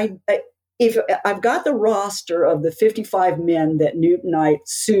but if I've got the roster of the 55 men that Newt Knight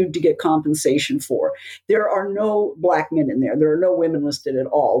sued to get compensation for, there are no black men in there. There are no women listed at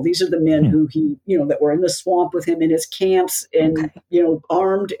all. These are the men who he, that were in the swamp with him in his camps and,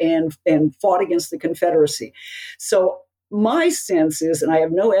 armed and fought against the Confederacy. So my sense is, and I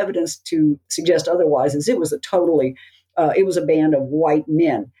have no evidence to suggest otherwise, is it was a band of white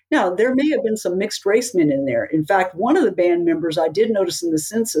men. Now, there may have been some mixed race men in there. In fact, one of the band members, I did notice in the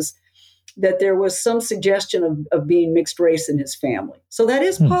census that there was some suggestion of being mixed race in his family. So that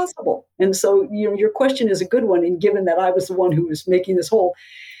is possible. And so, your question is a good one. And given that I was the one who was making this whole,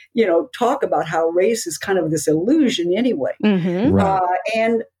 talk about how race is kind of this illusion anyway. Right.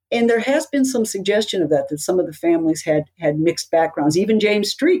 And there has been some suggestion of that some of the families had mixed backgrounds. Even James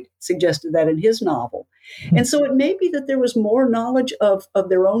Street suggested that in his novel. And so it may be that there was more knowledge of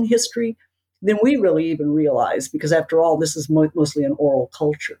their own history than we really even realize, because after all, this is mostly an oral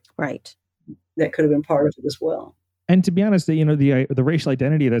culture. Right. That could have been part of it as well. And to be honest, the racial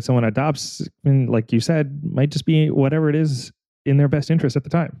identity that someone adopts, like you said, might just be whatever it is in their best interest at the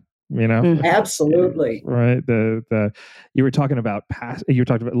time. Absolutely. Right. You were talking about you were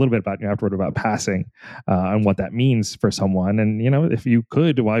talking a little bit about afterward about passing and what that means for someone. And, if you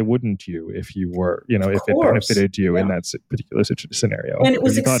could, why wouldn't you, if you were, if it benefited you in that particular scenario? And it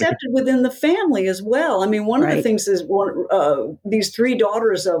was accepted within the family as well. I mean, one of the things is these three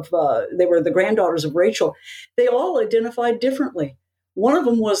daughters they were the granddaughters of Rachel. They all identified differently. One of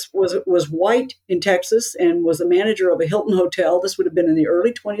them was white in Texas and was the manager of a Hilton hotel. This would have been in the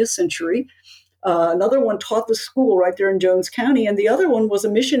early 20th century. Another one taught the school right there in Jones County. And the other one was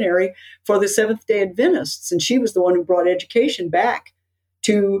a missionary for the Seventh-day Adventists. And she was the one who brought education back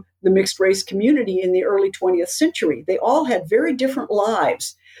to the mixed race community in the early 20th century. They all had very different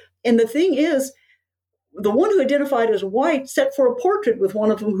lives. And the thing is, the one who identified as white set for a portrait with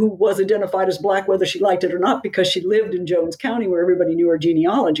one of them who was identified as black, whether she liked it or not, because she lived in Jones County where everybody knew her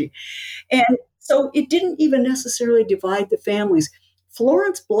genealogy. And so it didn't even necessarily divide the families.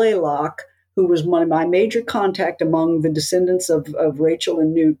 Florence Blaylock, who was my major contact among the descendants of Rachel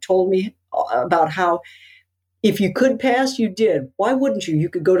and Newt, told me about how if you could pass, you did. Why wouldn't you? You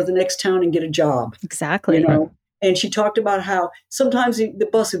could go to the next town and get a job. Exactly. And she talked about how sometimes the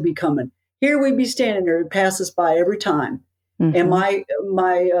bus would be coming. Here we'd be standing there, it passes by every time. And my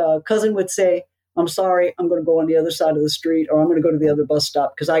cousin would say, I'm sorry, I'm going to go on the other side of the street, or I'm going to go to the other bus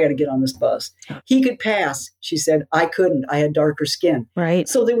stop because I got to get on this bus. He could pass. She said, I couldn't. I had darker skin. Right.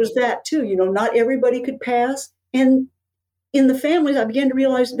 So there was that too. Not everybody could pass. And in the families, I began to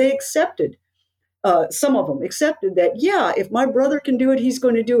realize they accepted some of them accepted that, yeah, if my brother can do it, he's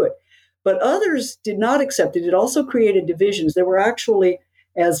going to do it. But others did not accept it. It also created divisions. There were actually,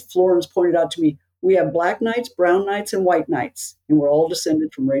 as Florence pointed out to me, we have black knights, brown knights, and white knights, and we're all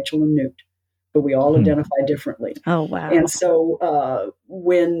descended from Rachel and Newt, but we all identify differently. Oh, wow. And so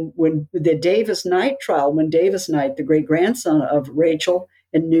when the Davis Knight trial, when Davis Knight, the great-grandson of Rachel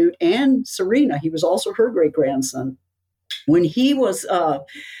and Newt and Serena, he was also her great-grandson, when he was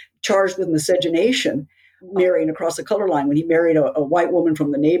charged with miscegenation, marrying across the color line, when he married a white woman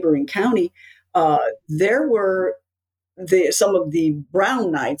from the neighboring county, there were some of the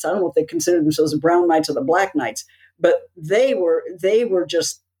brown knights. I don't know if they considered themselves the brown knights or the black knights, but they were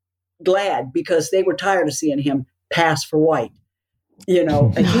just glad because they were tired of seeing him pass for white. You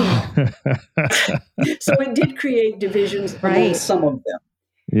know, so it did create divisions among some of them.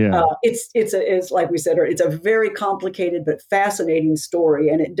 Yeah, it's like we said, it's a very complicated but fascinating story,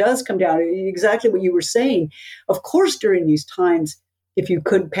 and it does come down to exactly what you were saying. Of course, during these times, if you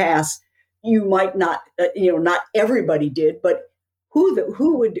could pass, you might not. Not everybody did, but who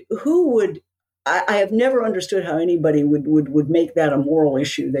would? I have never understood how anybody would make that a moral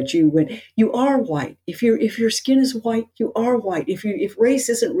issue. That you are white. If your skin is white, you are white. If race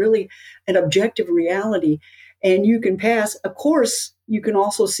isn't really an objective reality, and you can pass, of course, you can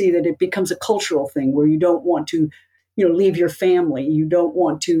also see that it becomes a cultural thing where you don't want to, leave your family. You don't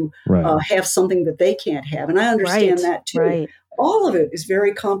want to have something that they can't have. And I understand that too. Right. All of it is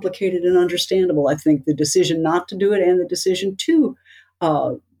very complicated and understandable. I think the decision not to do it and the decision to,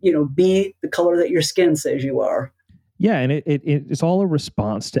 be the color that your skin says you are. Yeah, and it's all a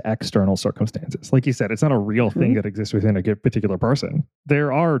response to external circumstances. Like you said, it's not a real thing that exists within a particular person.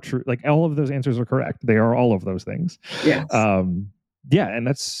 There are all of those answers are correct. They are all of those things. Yes. Yeah, and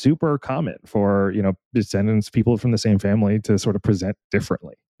that's super common for descendants, people from the same family, to sort of present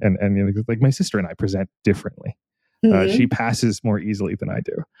differently. And like my sister and I present differently. She passes more easily than I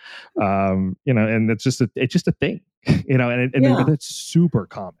do. And it's just a thing. And it's super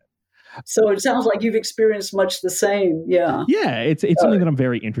common. So it sounds like you've experienced much the same. Yeah. Yeah. It's something that I'm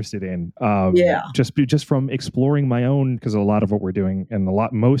very interested in. Just from exploring my own, because a lot of what we're doing and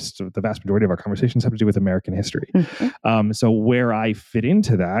the vast majority of our conversations have to do with American history. Mm-hmm. So where I fit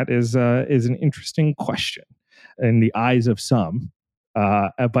into that is an interesting question in the eyes of some,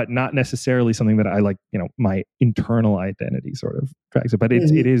 but not necessarily something that I like, my internal identity sort of drags it, but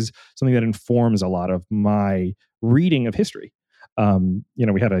it is something that informs a lot of my reading of history.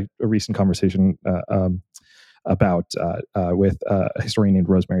 We had a recent conversation about with a historian named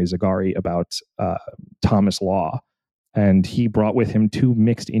Rosemary Zagari about Thomas Law, and he brought with him two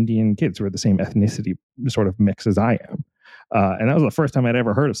mixed Indian kids who are the same ethnicity sort of mix as I am, and that was the first time I'd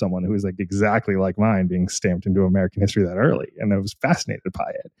ever heard of someone who was like exactly like mine being stamped into American history that early, and I was fascinated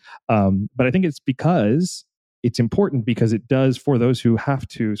by it. But I think it's important because it does, for those who have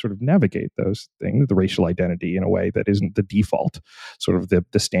to sort of navigate those things, the racial identity in a way that isn't the default, sort of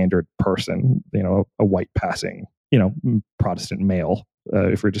the standard person, a white passing, Protestant male,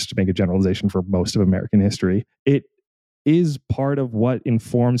 if we're just to make a generalization for most of American history, it is part of what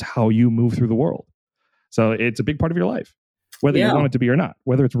informs how you move through the world. So it's a big part of your life, whether you want it to be or not,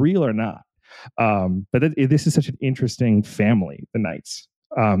 whether it's real or not. But this is such an interesting family, the Knights.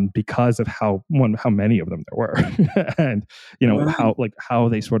 Because of how many of them there were, and how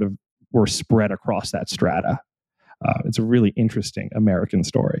they sort of were spread across that strata. It's a really interesting American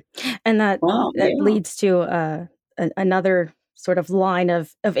story, and that leads to another sort of line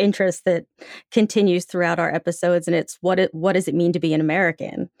of interest that continues throughout our episodes, and it's what does it mean to be an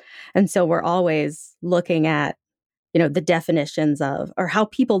American? And so we're always looking at the definitions of, or how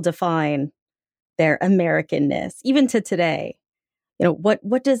people define their Americanness, even to today.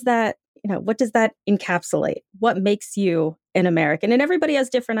 What does that encapsulate? What makes you an American? And everybody has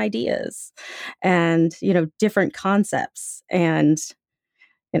different ideas and, different concepts. And,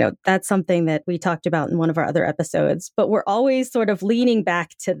 that's something that we talked about in one of our other episodes, but we're always sort of leaning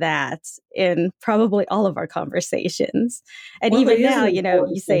back to that in probably all of our conversations. And even now,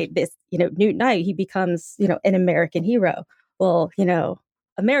 you say this, Newt Knight, he becomes, an American hero. Well,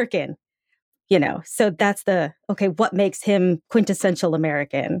 American. So that's what makes him quintessential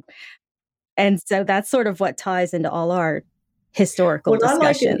American. And so that's sort of what ties into all our historical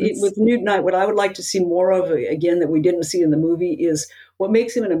discussions. I like with Newt Knight, what I would like to see more of, again, that we didn't see in the movie, is what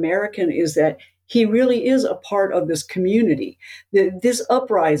makes him an American is that he really is a part of this community. This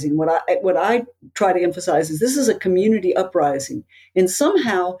uprising, what I try to emphasize is this is a community uprising. And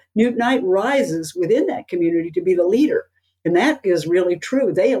somehow Newt Knight rises within that community to be the leader. And that is really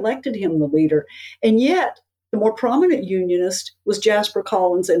true. They elected him the leader. And yet, the more prominent Unionist was Jasper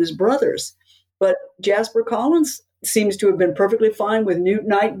Collins and his brothers. But Jasper Collins seems to have been perfectly fine with Newt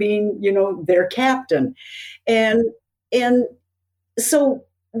Knight being, their captain. And so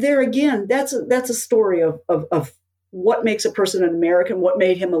there again, that's a story of what makes a person an American, what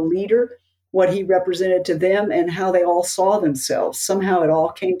made him a leader, what he represented to them, and how they all saw themselves. Somehow it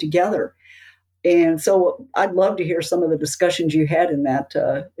all came together. And so I'd love to hear some of the discussions you had in that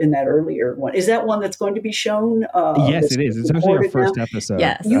earlier one. Is that one that's going to be shown? Yes, it is. It's actually our first episode.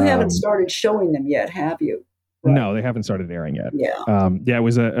 Yes. You haven't started showing them yet, have you? Right. No, they haven't started airing yet. Yeah. It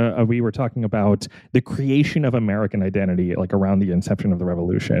was we were talking about the creation of American identity, like around the inception of the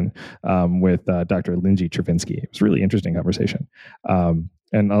revolution, with Dr. Lindsay Chervinsky. It was a really interesting conversation. And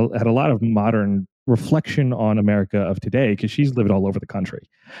had a lot of modern reflection on America of today, because she's lived all over the country.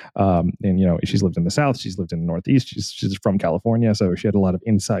 And, she's lived in the South, she's lived in the Northeast, she's from California. So she had a lot of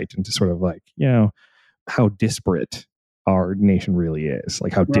insight into sort of like, how disparate our nation really is,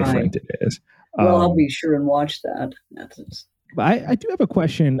 like how different it is. Well, I'll be sure and watch that. I do have a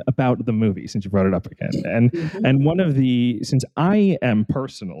question about the movie, since you brought it up again, and one of since I am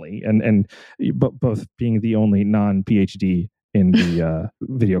personally, and both being the only non-PhD in the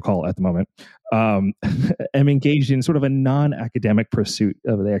video call at the moment, am engaged in sort of a non-academic pursuit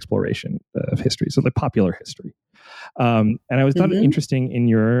of the exploration of history, so like popular history. And I was thought it interesting in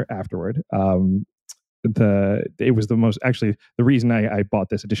your afterward. It was the reason I bought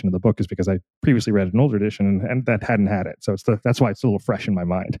this edition of the book is because I previously read an older edition and that hadn't had it. So that's why it's a little fresh in my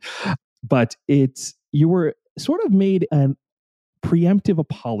mind. But you were sort of made a preemptive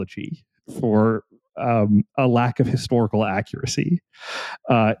apology for a lack of historical accuracy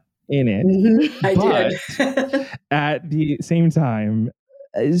in it. I did. At the same time,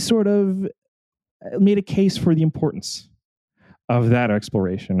 sort of made a case for the importance of that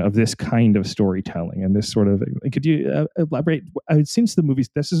exploration, of this kind of storytelling, and this sort of. Could you elaborate? Since the movie,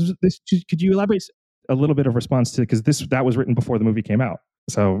 could you elaborate a little bit of response to, because that was written before the movie came out.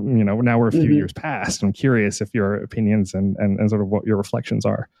 So now we're a few years past. I'm curious if your opinions and sort of what your reflections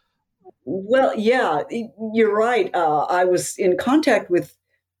are. Well, yeah, you're right. I was in contact with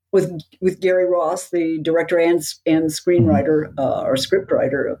Gary Ross, the director and screenwriter or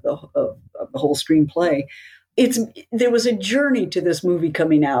scriptwriter of the whole screenplay. There was a journey to this movie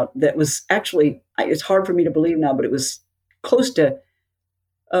coming out that was actually, it's hard for me to believe now, but it was close to,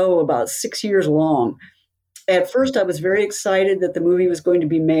 about 6 years long. At first, I was very excited that the movie was going to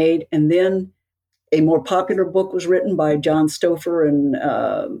be made, and then a more popular book was written by John Stouffer and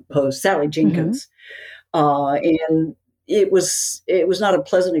Sally Jenkins. And it was not a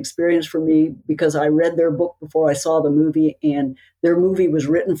pleasant experience for me, because I read their book before I saw the movie, and their movie was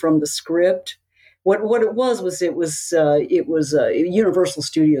written from the script. What it was Universal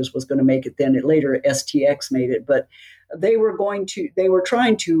Studios was going to make it then. Later STX made it, but they were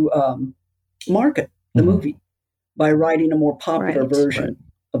trying to market the movie by writing a more popular version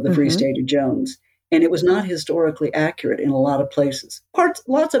of the Free State of Jones. And it was not historically accurate in a lot of places.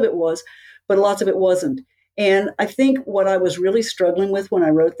 Lots of it was, but lots of it wasn't. And I think what I was really struggling with when I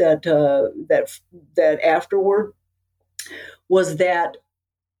wrote that afterward was that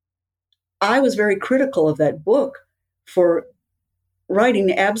I was very critical of that book for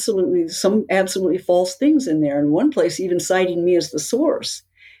writing some absolutely false things in there. In one place, even citing me as the source.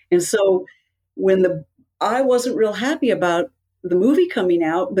 And so I wasn't real happy about the movie coming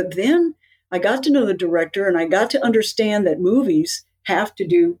out, but then I got to know the director, and I got to understand that movies have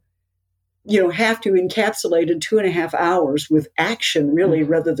to encapsulate in 2.5 hours with action, really,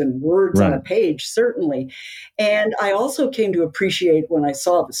 rather than words on a page, certainly. And I also came to appreciate, when I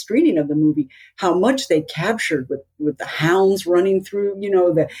saw the screening of the movie, how much they captured with the hounds running through,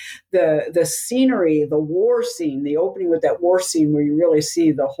 the scenery, the war scene, the opening with that war scene where you really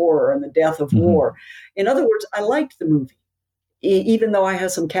see the horror and the death of war. In other words, I liked the movie. Even though I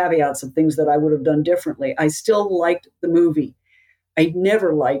have some caveats of things that I would have done differently, I still liked the movie. I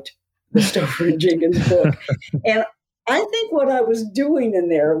never liked the Stouffer and Jenkins book. And I think what I was doing in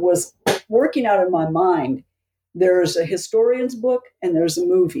there was working out in my mind. There's a historian's book and there's a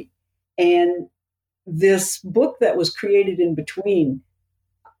movie. And this book that was created in between,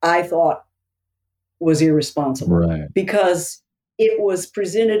 I thought was irresponsible. Because it was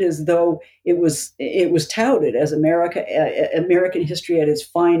presented as though it was touted as American history at its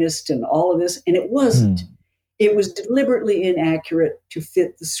finest and all of this, and it wasn't. It was deliberately inaccurate to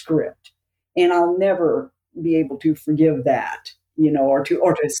fit the script, and I'll never be able to forgive that, or to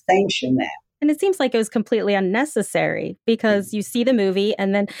sanction that. And it seems like it was completely unnecessary, because you see the movie,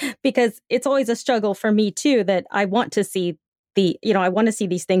 and then because it's always a struggle for me too, that I want to see I want to see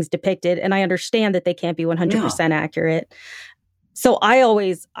these things depicted, and I understand that they can't be 100% accurate. So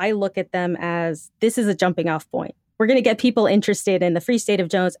I look at them as this is a jumping off point. We're going to get people interested in the Free State of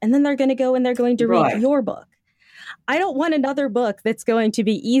Jones, and then they're going to go and they're going to read your book. I don't want another book that's going to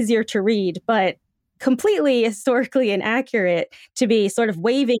be easier to read, but completely historically inaccurate to be sort of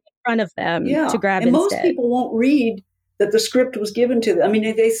waving in front of them to grab and instead. Most people won't read that the script was given to them. I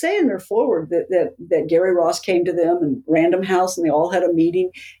mean, they say in their foreword that Gary Ross came to them and Random House, and they all had a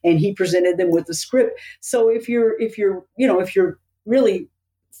meeting, and he presented them with the script. So if you're really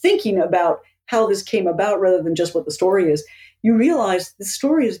thinking about how this came about rather than just what the story is, you realize the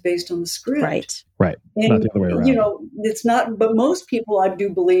story is based on the script. Right. And, not the other way around. It's not, but most people, I do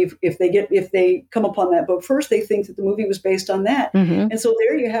believe, if they come upon that book first, they think that the movie was based on that. Mm-hmm. And so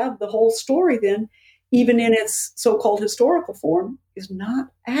there you have the whole story then, even in its so-called historical form, is not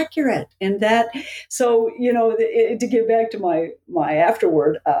accurate. And that, so, to get back to my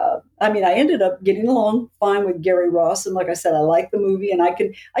afterward, I ended up getting along fine with Gary Ross. And like I said, I like the movie, and I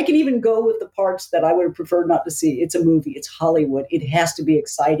can even go with the parts that I would have preferred not to see. It's a movie. It's Hollywood. It has to be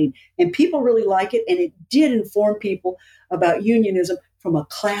exciting. And people really like it. And it did inform people about unionism from a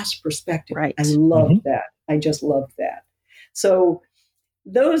class perspective. Right. I loved that. I just loved that. So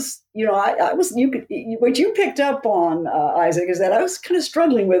those, what you picked up on, Isaac, is that I was kind of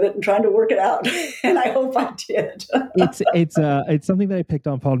struggling with it and trying to work it out, and I hope I did. It's something that I picked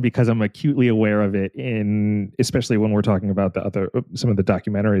up on because I'm acutely aware of it, especially when we're talking about some of the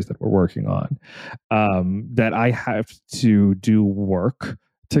documentaries that we're working on, that I have to do work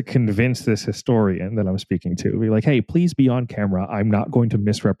to convince this historian that I'm speaking to, be like, hey, please be on camera. I'm not going to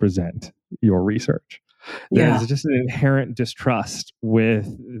misrepresent your research. There's just an inherent distrust with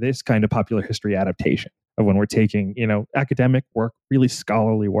this kind of popular history adaptation of when we're taking, academic work, really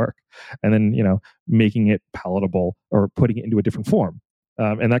scholarly work, and then, making it palatable or putting it into a different form.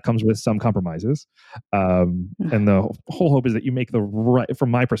 And that comes with some compromises. And the whole hope is that you make the right,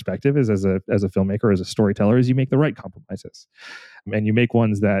 from my perspective, is as a filmmaker, as a storyteller, is you make the right compromises. And you make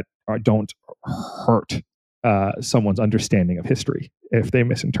ones that don't hurt someone's understanding of history if they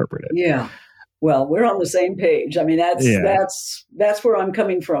misinterpret it. Yeah. Well, we're on the same page. I mean, that's where I'm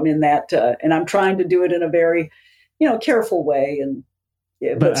coming from in that, and I'm trying to do it in a very, careful way. And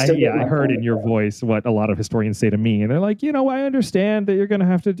I heard in your voice what a lot of historians say to me, and they're like, I understand that you're going to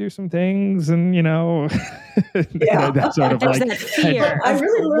have to do some things, and that sort of there's like that fear. I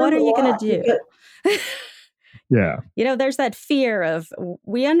really learned what are you going to do? Yeah. There's that fear of,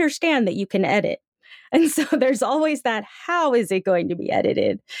 we understand that you can edit. And so there's always that, how is it going to be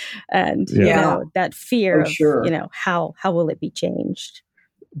edited? And, that fear of, how will it be changed?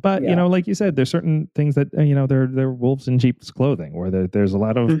 But, like you said, there's certain things that, they're wolves in sheep's clothing, where there's a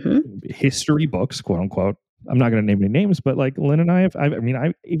lot of history books, quote unquote. I'm not going to name any names, but like Lynn and I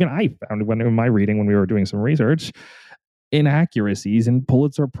found when in my reading, when we were doing some research, inaccuracies in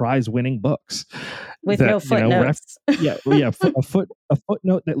Pulitzer Prize winning books with no footnotes. A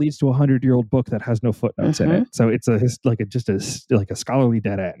footnote that leads to a 100-year-old book that has no footnotes in it. So it's a scholarly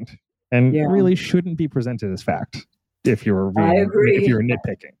dead end, and really shouldn't be presented as fact if you're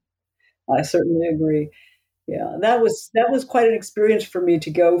nitpicking. I certainly agree. Yeah, that was quite an experience for me to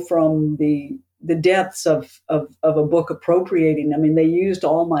go from the depths of a book appropriating. I mean, they used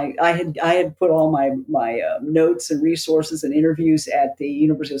I had put all my notes and resources and interviews at the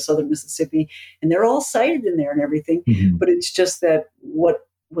University of Southern Mississippi, and they're all cited in there and everything. Mm-hmm. But it's just that what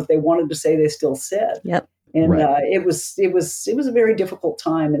they wanted to say, they still said. Yep. And it was a very difficult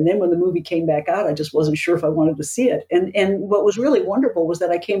time. And then when the movie came back out, I just wasn't sure if I wanted to see it. And what was really wonderful was that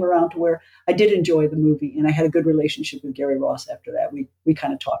I came around to where I did enjoy the movie, and I had a good relationship with Gary Ross after that. We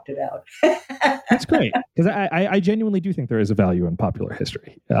kind of talked it out. That's great, because I genuinely do think there is a value in popular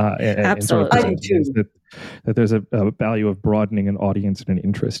history. Absolutely, I do too. That there's a value of broadening an audience and an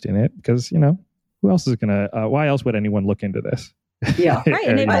interest in it, because who else is gonna? Why else would anyone look into this? Yeah, right.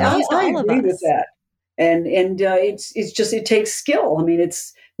 And I agree with that. And it's just, it takes skill. I mean,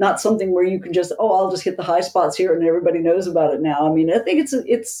 it's not something where you can just, I'll just hit the high spots here and everybody knows about it now. I mean, I think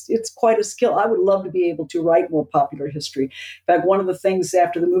it's quite a skill. I would love to be able to write more popular history. In fact, one of the things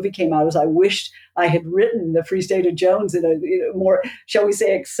after the movie came out is I wished I had written The Free State of Jones in a more, shall we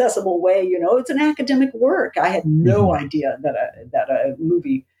say, accessible way. It's an academic work. I had no idea that a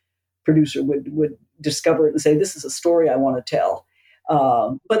movie producer would discover it and say, this is a story I want to tell.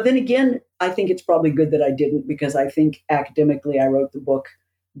 But then again, I think it's probably good that I didn't, because I think academically I wrote the book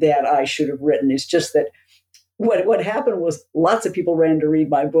that I should have written. It's just that what happened was lots of people ran to read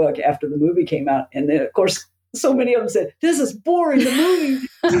my book after the movie came out. And then, of course, so many of them said, this is boring. The movie,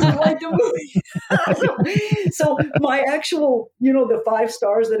 these are like the the movie. So my actual, the 5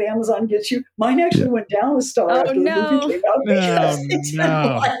 stars that Amazon gets you, mine actually went down a star after the movie came out because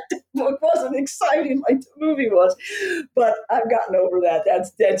the book wasn't exciting like the movie was. But I've gotten over that.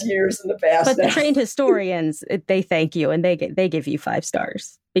 That's years in the past. But the trained historians, they thank you and they give you 5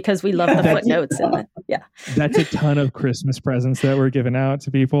 stars because we love the footnotes in it. Yeah, that's a ton of Christmas presents that were given out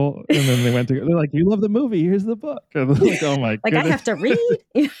to people, and then they're like, "You love the movie? Here's the book." And they're like, oh my! Like goodness. I have to read.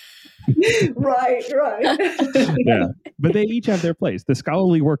 Right. Yeah, but they each have their place. The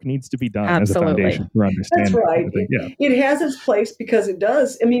scholarly work needs to be done as a foundation for understanding. That's right. It has its place because it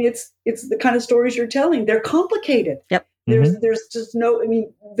does. I mean, it's the kind of stories you're telling. They're complicated. Yep. There's just no. I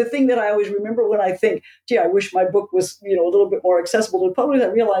mean, the thing that I always remember when I think, "Gee, I wish my book was a little bit more accessible to the public," I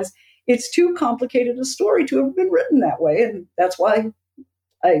realize it's too complicated a story to have been written that way, and that's why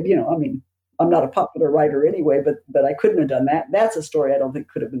I'm not a popular writer anyway, but I couldn't have done that. That's a story I don't think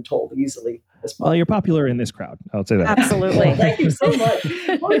could have been told easily. Well, you're popular in this crowd. I'll say that. Absolutely. Well, thank you so much.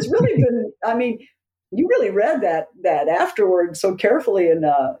 Well, it's really been, you really read that afterward so carefully. And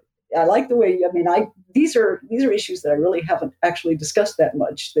I like the way, these are issues that I really haven't actually discussed that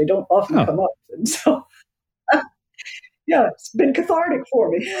much. They don't often come up. And so, yeah, it's been cathartic for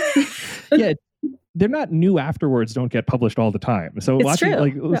me. Yeah. They're not new afterwards, don't get published all the time. So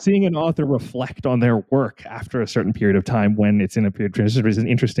seeing an author reflect on their work after a certain period of time when it's in a period of transition is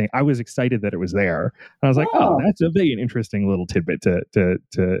interesting. I was excited that it was there. And I was like, that's a very interesting little tidbit to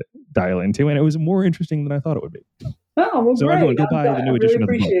dial into. And it was more interesting than I thought it would be. Oh, well, so great. everyone go buy the new edition of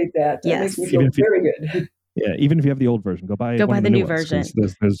the book. I really appreciate that. That makes me feel very good. Yeah, even if you have the old version, go buy the new version.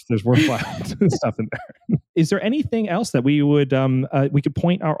 There's worthwhile stuff in there. Is there anything else that we would we could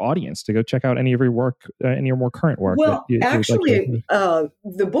point our audience to go check out any of your work, any of your more current work? Well,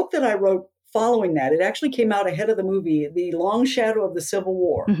 the book that I wrote following that, it actually came out ahead of the movie, The Long Shadow of the Civil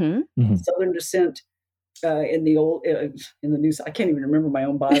War, Southern Descent. In the news, I can't even remember my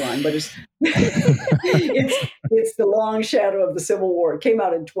own byline, but it's it's The Long Shadow of the Civil War. It came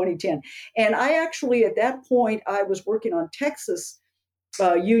out in 2010, and I actually at that point I was working on Texas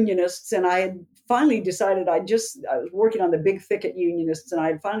unionists, and I had finally decided I was working on the Big Thicket unionists, and I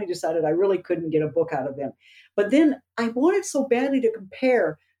had finally decided I really couldn't get a book out of them. But then I wanted so badly to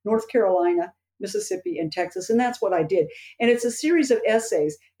compare North Carolina, Mississippi, and Texas, and that's what I did. And it's a series of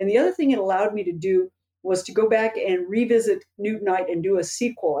essays. And the other thing it allowed me to do was to go back and revisit Newt Knight and do a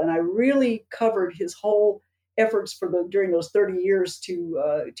sequel. And I really covered his whole efforts during those 30 years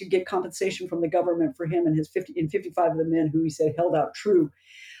to get compensation from the government for him and his 55 of the men who he said held out true.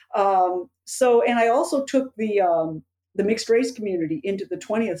 And I also took the mixed race community into the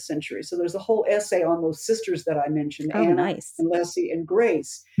 20th century. So there's a whole essay on those sisters that I mentioned, Anna and Leslie and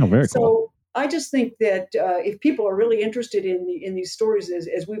Grace. Oh, very cool. I just think that if people are really interested in these stories,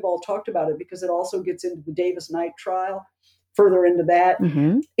 as we've all talked about it, because it also gets into the Davis Knight trial, further into that,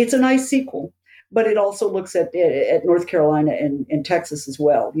 it's a nice sequel. But it also looks at North Carolina and Texas as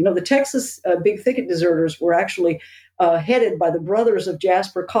well. The Texas Big Thicket deserters were actually headed by the brothers of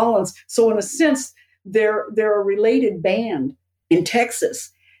Jasper Collins. So in a sense, they're a related band in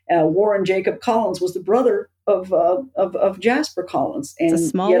Texas. Warren Jacob Collins was the brother of Jasper Collins. And it's a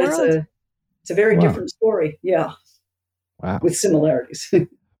small world. It's a very different story. Yeah. Wow. With similarities.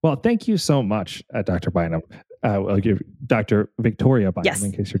 Well, thank you so much, Dr. Bynum. I'll give Dr. Victoria Bynum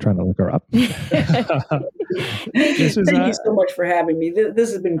in case you're trying to look her up. Thank you so much for having me.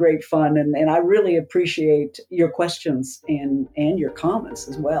 This has been great fun, and I really appreciate your questions and your comments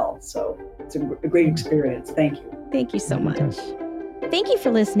as well. So it's a great experience. Thank you. Thank you so much. Thank you for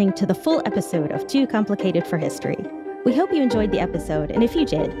listening to the full episode of Too Complicated for History. We hope you enjoyed the episode, and if you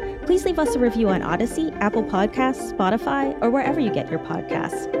did, please leave us a review on Odyssey, Apple Podcasts, Spotify, or wherever you get your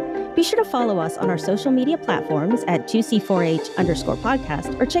podcasts. Be sure to follow us on our social media platforms at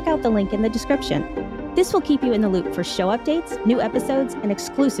 2C4H_podcast or check out the link in the description. This will keep you in the loop for show updates, new episodes, and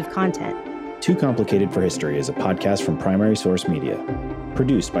exclusive content. Too Complicated for History is a podcast from Primary Source Media.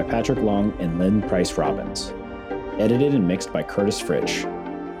 Produced by Patrick Long and Lynn Price Robbins. Edited and mixed by Curtis Fritsch.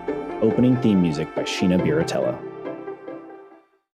 Opening theme music by Sheena Biratella.